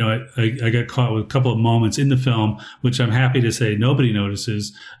 I got caught with a couple of moments in the film, which I'm happy to say nobody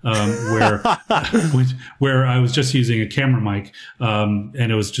notices, where I was just using a camera mic, and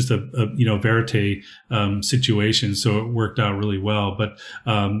it was just a verite situation, so it worked out really well. But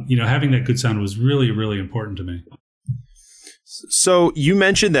having that good sound was really, really important to me. So you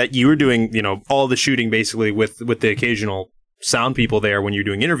mentioned that you were doing, all the shooting basically with the occasional sound people there when you're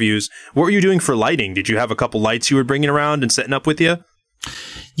doing interviews. What were you doing for lighting? Did you have a couple lights you were bringing around and setting up with you?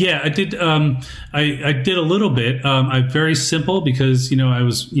 Yeah, I did. I did a little bit. I'm very simple because, I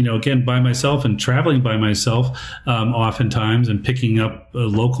was, again, by myself and traveling by myself, oftentimes and picking up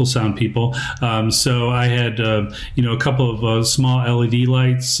local sound people. So I had, a couple of small LED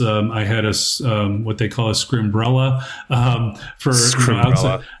lights. I had what they call a scrimbrella,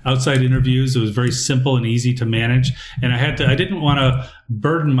 for outside interviews. It was very simple and easy to manage. And I didn't want to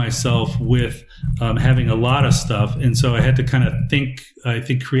burden myself with having a lot of stuff. And so I had to kind of think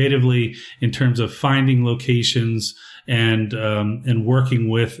creatively in terms of finding locations and working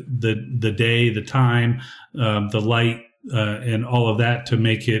with the day, the time, the light, and all of that to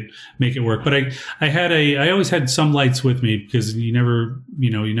make it work. But I always had some lights with me because you never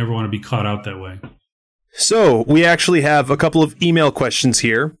want to be caught out that way. So we actually have a couple of email questions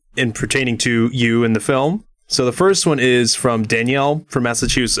here in pertaining to you and the film. So the first one is from Danielle from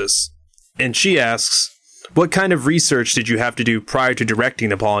Massachusetts. And she asks, what kind of research did you have to do prior to directing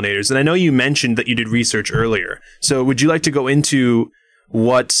the pollinators? And I know you mentioned that you did research earlier. So would you like to go into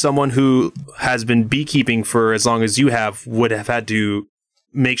what someone who has been beekeeping for as long as you have would have had to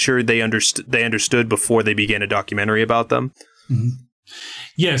make sure they understood before they began a documentary about them? Mm-hmm.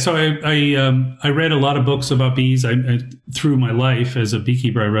 Yeah, so I read a lot of books about bees. Through my life as a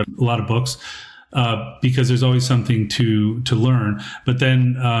beekeeper, I read a lot of books because there's always something to learn. But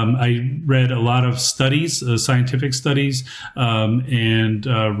then I read a lot of studies, scientific studies, and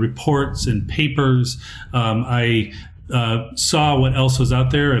reports and papers. I saw what else was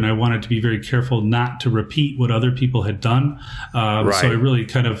out there, and I wanted to be very careful not to repeat what other people had done. Right. So I really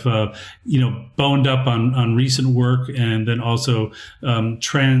kind of, boned up on recent work, and then also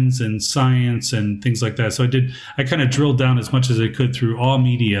trends and science and things like that. So I kind of drilled down as much as I could through all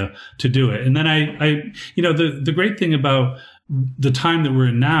media to do it. And then the great thing about the time that we're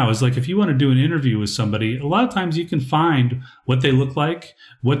in now is, like, if you want to do an interview with somebody, a lot of times you can find what they look like,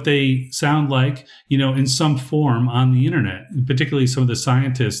 what they sound like, in some form on the internet, particularly some of the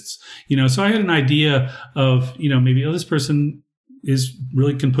scientists, so I had an idea of, maybe, this person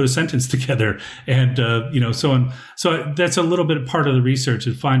really can put a sentence together, and so on. So that's a little bit part of the research,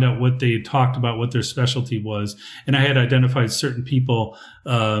 to find out what they talked about, what their specialty was. And I had identified certain people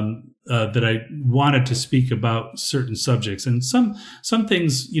that I wanted to speak about certain subjects, and some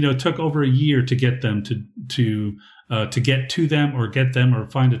things took over a year to get them to get to them, or get them, or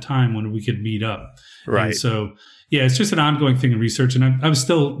find a time when we could meet up. Right. And so yeah, it's just an ongoing thing in research, and I'm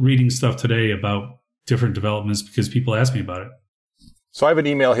still reading stuff today about different developments because people ask me about it. So I have an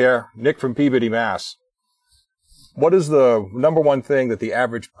email here, Nick from Peabody, Mass. What is the number one thing that the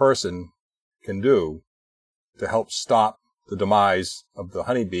average person can do to help stop the demise of the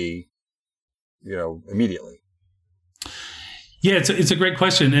honeybee, immediately? Yeah, it's a great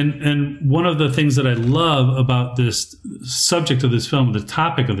question. And one of the things that I love about this subject of this film, the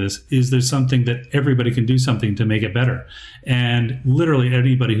topic of this, is there's something that everybody can do something to make it better. And literally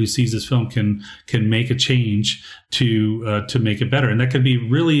anybody who sees this film can make a change to make it better. And that could be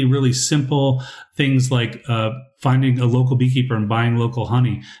really, really simple things like finding a local beekeeper and buying local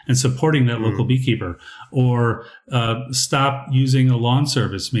honey and supporting that local beekeeper, or stop using a lawn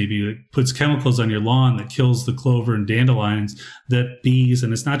service. Maybe it puts chemicals on your lawn that kills the clover and dandelions that bees,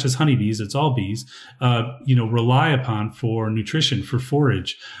 and it's not just honeybees, it's all bees, rely upon for nutrition, for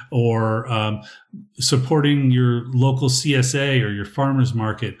forage, or supporting your local CSA or your farmers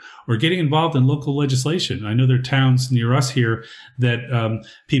market, or getting involved in local legislation. I know there are towns near us here that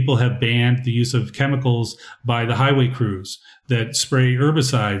people have banned the use of chemicals by the highway crews that spray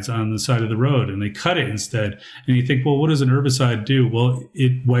herbicides on the side of the road, and they cut it instead. And you think, well, what does an herbicide do? Well,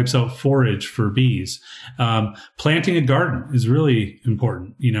 it wipes out forage for bees. Planting a garden is really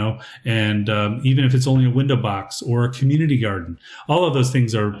important, and even if it's only a window box or a community garden, all of those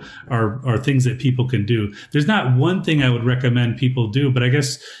things are things that people can do. There's not one thing I would recommend people do, but I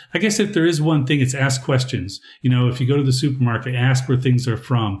guess if there is one thing, it's ask questions. If you go to the supermarket, ask where things are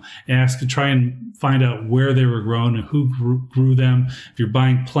from, try and find out where they were grown and who grew them. If you're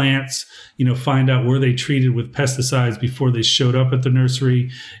buying plants, find out where they treated with pesticides before they showed up at the nursery.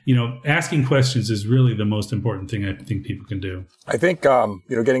 Asking questions is really the most important thing I think people can do. I think,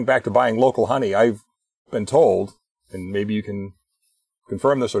 getting back to buying local honey, I've been told, and maybe you can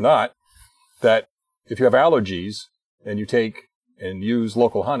confirm this or not, that if you have allergies and you take and use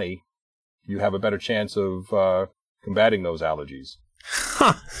local honey, you have a better chance of combating those allergies.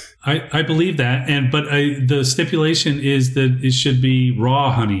 Huh. I believe that, but the stipulation is that it should be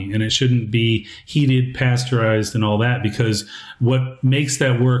raw honey, and it shouldn't be heated, pasteurized, and all that, because what makes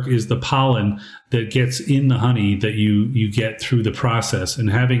that work is the pollen that gets in the honey that you get through the process, and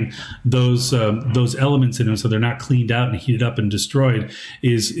having those elements in them so they're not cleaned out and heated up and destroyed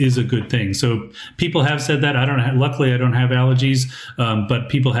is a good thing. So people have said that. Luckily I don't have allergies, but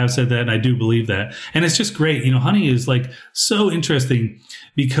people have said that, and I do believe that. And it's just great. Honey is so interesting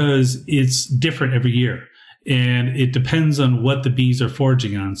because it's different every year, and it depends on what the bees are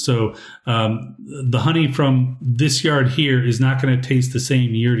foraging on. So the honey from this yard here is not going to taste the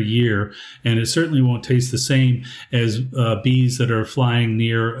same year to year, and it certainly won't taste the same as bees that are flying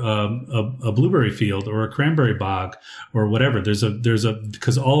near a blueberry field or a cranberry bog or whatever.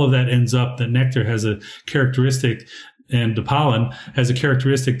 Because all of that ends up, the nectar has a characteristic and the pollen has a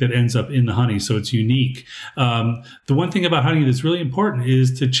characteristic that ends up in the honey, so it's unique. The one thing about honey that's really important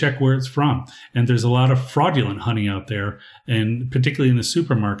is to check where it's from. And there's a lot of fraudulent honey out there, and particularly in the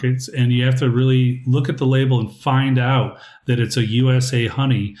supermarkets. And you have to really look at the label and find out that it's a USA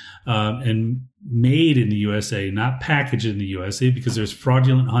honey and made in the USA, not packaged in the USA, because there's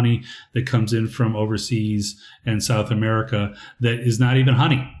fraudulent honey that comes in from overseas and South America that is not even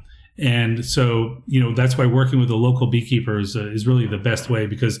honey. And so, that's why working with a local beekeeper is really the best way,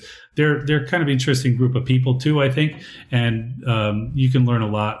 because they're kind of interesting group of people too, I think. And you can learn a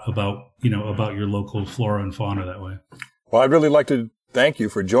lot about your local flora and fauna that way. Well, I'd really like to thank you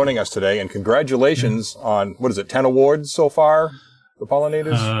for joining us today, and congratulations on, 10 awards so far? The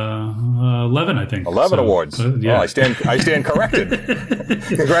pollinators? 11, I think. 11 awards. Yeah. Oh, I stand corrected.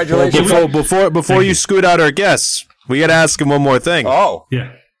 Congratulations. Before you scoot out our guests, we got to ask him one more thing. Oh.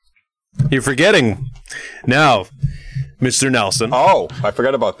 Yeah. You're forgetting. Now, Mr. Nelson. Oh, I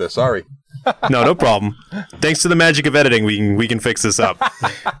forgot about this. Sorry. No problem. Thanks to the magic of editing, we can fix this up.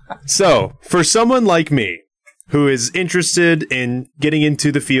 So, for someone like me, who is interested in getting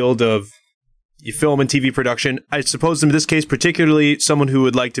into the field of film and TV production, I suppose in this case, particularly someone who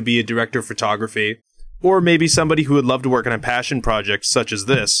would like to be a director of photography, or maybe somebody who would love to work on a passion project such as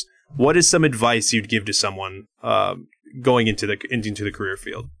this, what is some advice you'd give to someone going into the career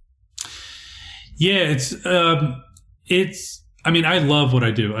field? Yeah, I love what I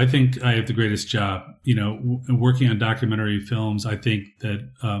do. I think I have the greatest job, working on documentary films. I think that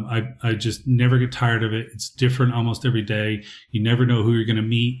I just never get tired of it. It's different almost every day. You never know who you're going to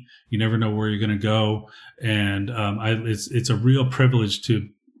meet. You never know where you're going to go. And it's a real privilege to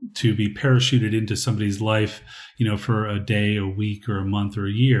be parachuted into somebody's life, for a day, a week, or a month, or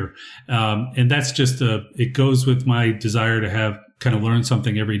a year. And that's just it goes with my desire to kind of learn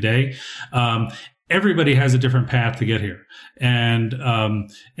something every day. Everybody has a different path to get here. And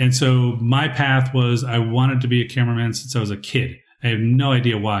so my path was, I wanted to be a cameraman since I was a kid. I have no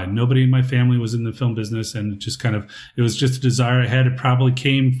idea why. Nobody in my family was in the film business, and it was just a desire I had. It probably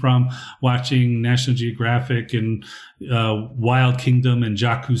came from watching National Geographic and Wild Kingdom and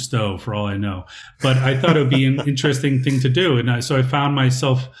Jacques Cousteau, for all I know. But I thought it would be an interesting thing to do. And so I found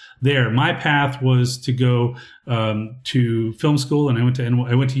myself there. My path was to go to film school, and I went to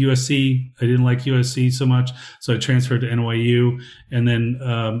USC. I didn't like USC so much, so I transferred to NYU, and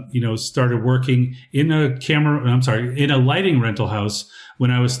then started working in a lighting rental house when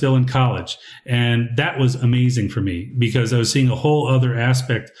I was still in college. And that was amazing for me, because I was seeing a whole other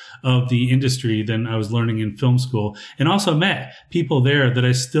aspect of the industry than I was learning in film school, and also met people there that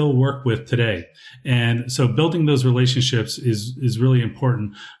I still work with today. And so building those relationships is really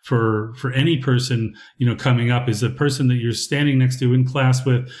important for any person, coming up. Is the person that you're standing next to in class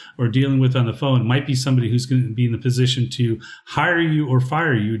with or dealing with on the phone might be somebody who's going to be in the position to hire you or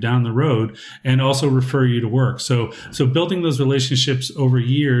fire you down the road, and also refer you to work. So building those relationships over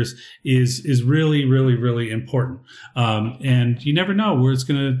years is really, really, really important. And you never know where it's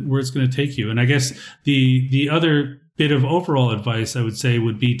gonna take you. And I guess the other bit of overall advice I would say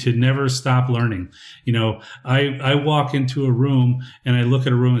would be to never stop learning. I walk into a room and I look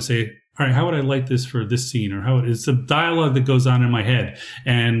at a room and say, all right, how would I light this for this scene? Or it's a dialogue that goes on in my head.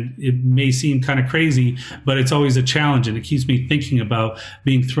 And it may seem kind of crazy, but it's always a challenge. And it keeps me thinking about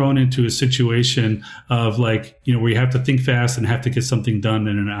being thrown into a situation of where you have to think fast and have to get something done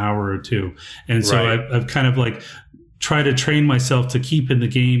in an hour or two. And so right. I've kind of try to train myself to keep in the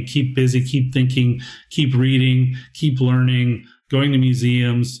game, keep busy, keep thinking, keep reading, keep learning, going to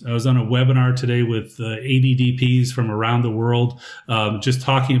museums. I was on a webinar today with 80 DPs from around the world, just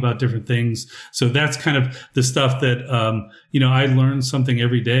talking about different things. So that's kind of the stuff that, I learn something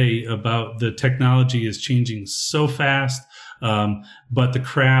every day about. The technology is changing so fast. But the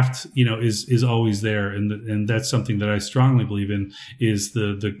craft, is always there. And that's something that I strongly believe in, is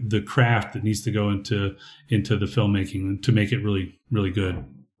the craft that needs to go into the filmmaking to make it really, really good.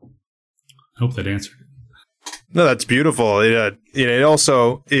 I hope that answered it. No, that's beautiful. It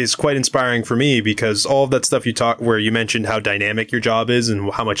also is quite inspiring for me, because all of that stuff where you mentioned how dynamic your job is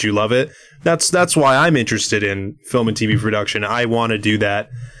and how much you love it. That's why I'm interested in film and TV production. I want to do that.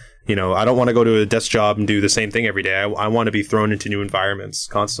 I don't want to go to a desk job and do the same thing every day. I want to be thrown into new environments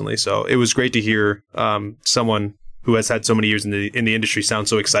constantly. So it was great to hear someone who has had so many years in the industry sound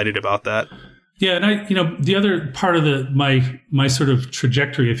so excited about that. Yeah, and the other part of my sort of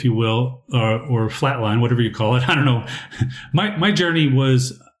trajectory, if you will, or flatline, whatever you call it, I don't know. My journey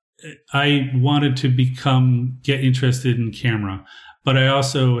was, I wanted to get interested in camera, but I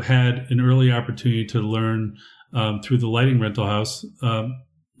also had an early opportunity to learn through the lighting rental house,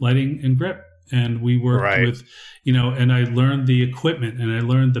 lighting and grip. and we worked with, and I learned the equipment and I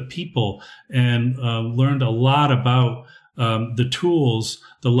learned the people and learned a lot about the tools,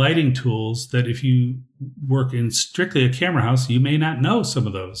 the lighting tools that if you work in strictly a camera house, you may not know some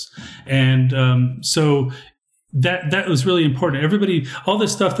of those. And so that was really important. Everybody, all the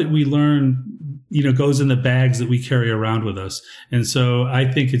stuff that we learn, goes in the bags that we carry around with us. And so I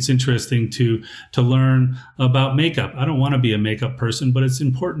think it's interesting to learn about makeup. I don't want to be a makeup person, but it's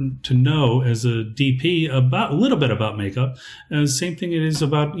important to know as a DP about a little bit about makeup. And the same thing it is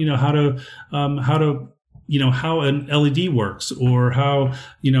about, how an LED works, or how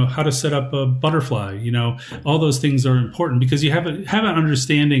to set up a butterfly. All those things are important because you have an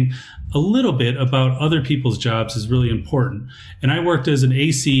understanding a little bit about other people's jobs is really important. And I worked as an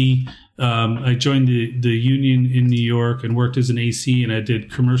AC. I joined the union in New York and worked as an AC, and I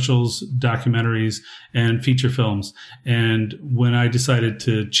did commercials, documentaries, and feature films. And when I decided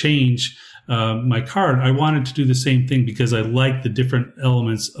to change my card, I wanted to do the same thing because I liked the different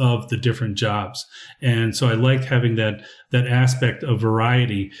elements of the different jobs. And so I liked having that aspect of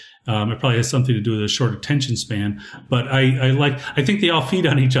variety. It probably has something to do with a short attention span, but I think they all feed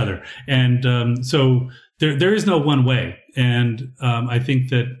on each other. And so there is no one way. And I think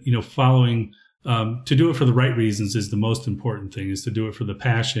that, following to do it for the right reasons is the most important thing, is to do it for the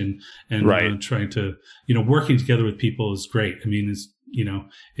passion and trying to, working together with people is great. I mean,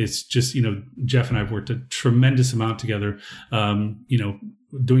 it's just, Jeff and I have worked a tremendous amount together,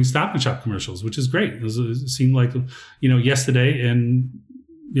 doing Stop and Shop commercials, which is great. It seemed like, yesterday, and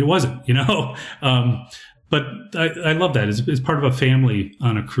it wasn't, but I love that. It's part of a family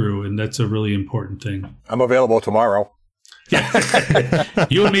on a crew, and that's a really important thing. I'm available tomorrow.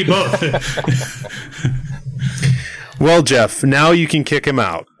 You and me both. Well, Jeff, now you can kick him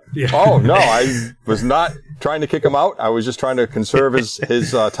out. Yeah. Oh, no, I was not trying to kick him out. I was just trying to conserve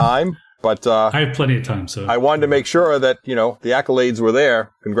his time. But I have plenty of time, so I wanted to make sure that, the accolades were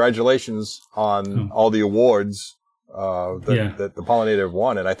there. Congratulations on all the awards that the Pollinator have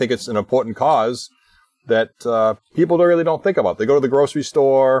won. And I think it's an important cause that people really don't think about. They go to the grocery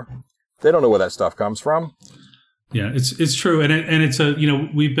store. They don't know where that stuff comes from. Yeah, it's true, and it's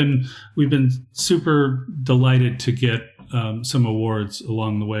we've been super delighted to get some awards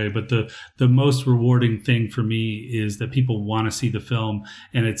along the way, but the most rewarding thing for me is that people want to see the film,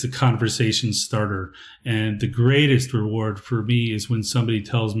 and it's a conversation starter. And the greatest reward for me is when somebody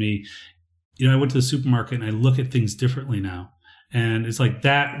tells me, I went to the supermarket and I look at things differently now. And it's like,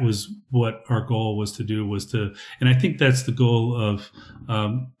 that was what our goal was to do, and I think that's the goal of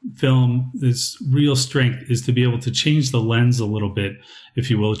film. Its real strength is to be able to change the lens a little bit, if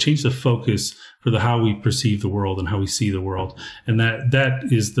you will, change the focus for how we perceive the world and how we see the world. And that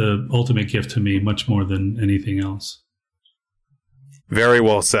is the ultimate gift to me, much more than anything else. Very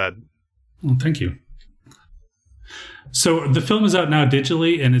well said. Well, thank you. So the film is out now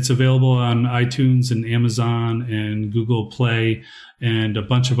digitally, and it's available on iTunes and Amazon and Google Play and a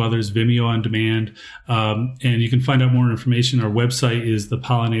bunch of others, Vimeo on demand. And you can find out more information. Our website is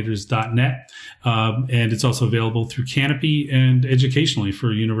thepollinators.net. And it's also available through Canopy and educationally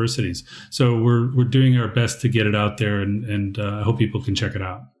for universities. So we're doing our best to get it out there, and I hope people can check it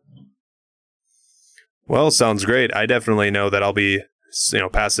out. Well, sounds great. I definitely know that I'll be,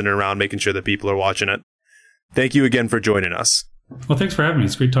 passing it around, making sure that people are watching it. Thank you again for joining us. Well, thanks for having me.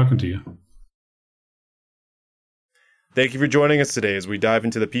 It's great talking to you. Thank you for joining us today as we dive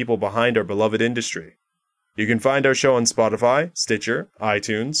into the people behind our beloved industry. You can find our show on Spotify, Stitcher,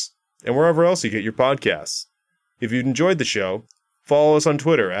 iTunes, and wherever else you get your podcasts. If you enjoyed the show, follow us on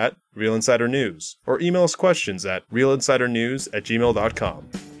Twitter at Real Insider News, or email us questions at realinsidernews@gmail.com.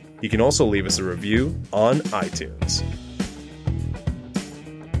 You can also leave us a review on iTunes.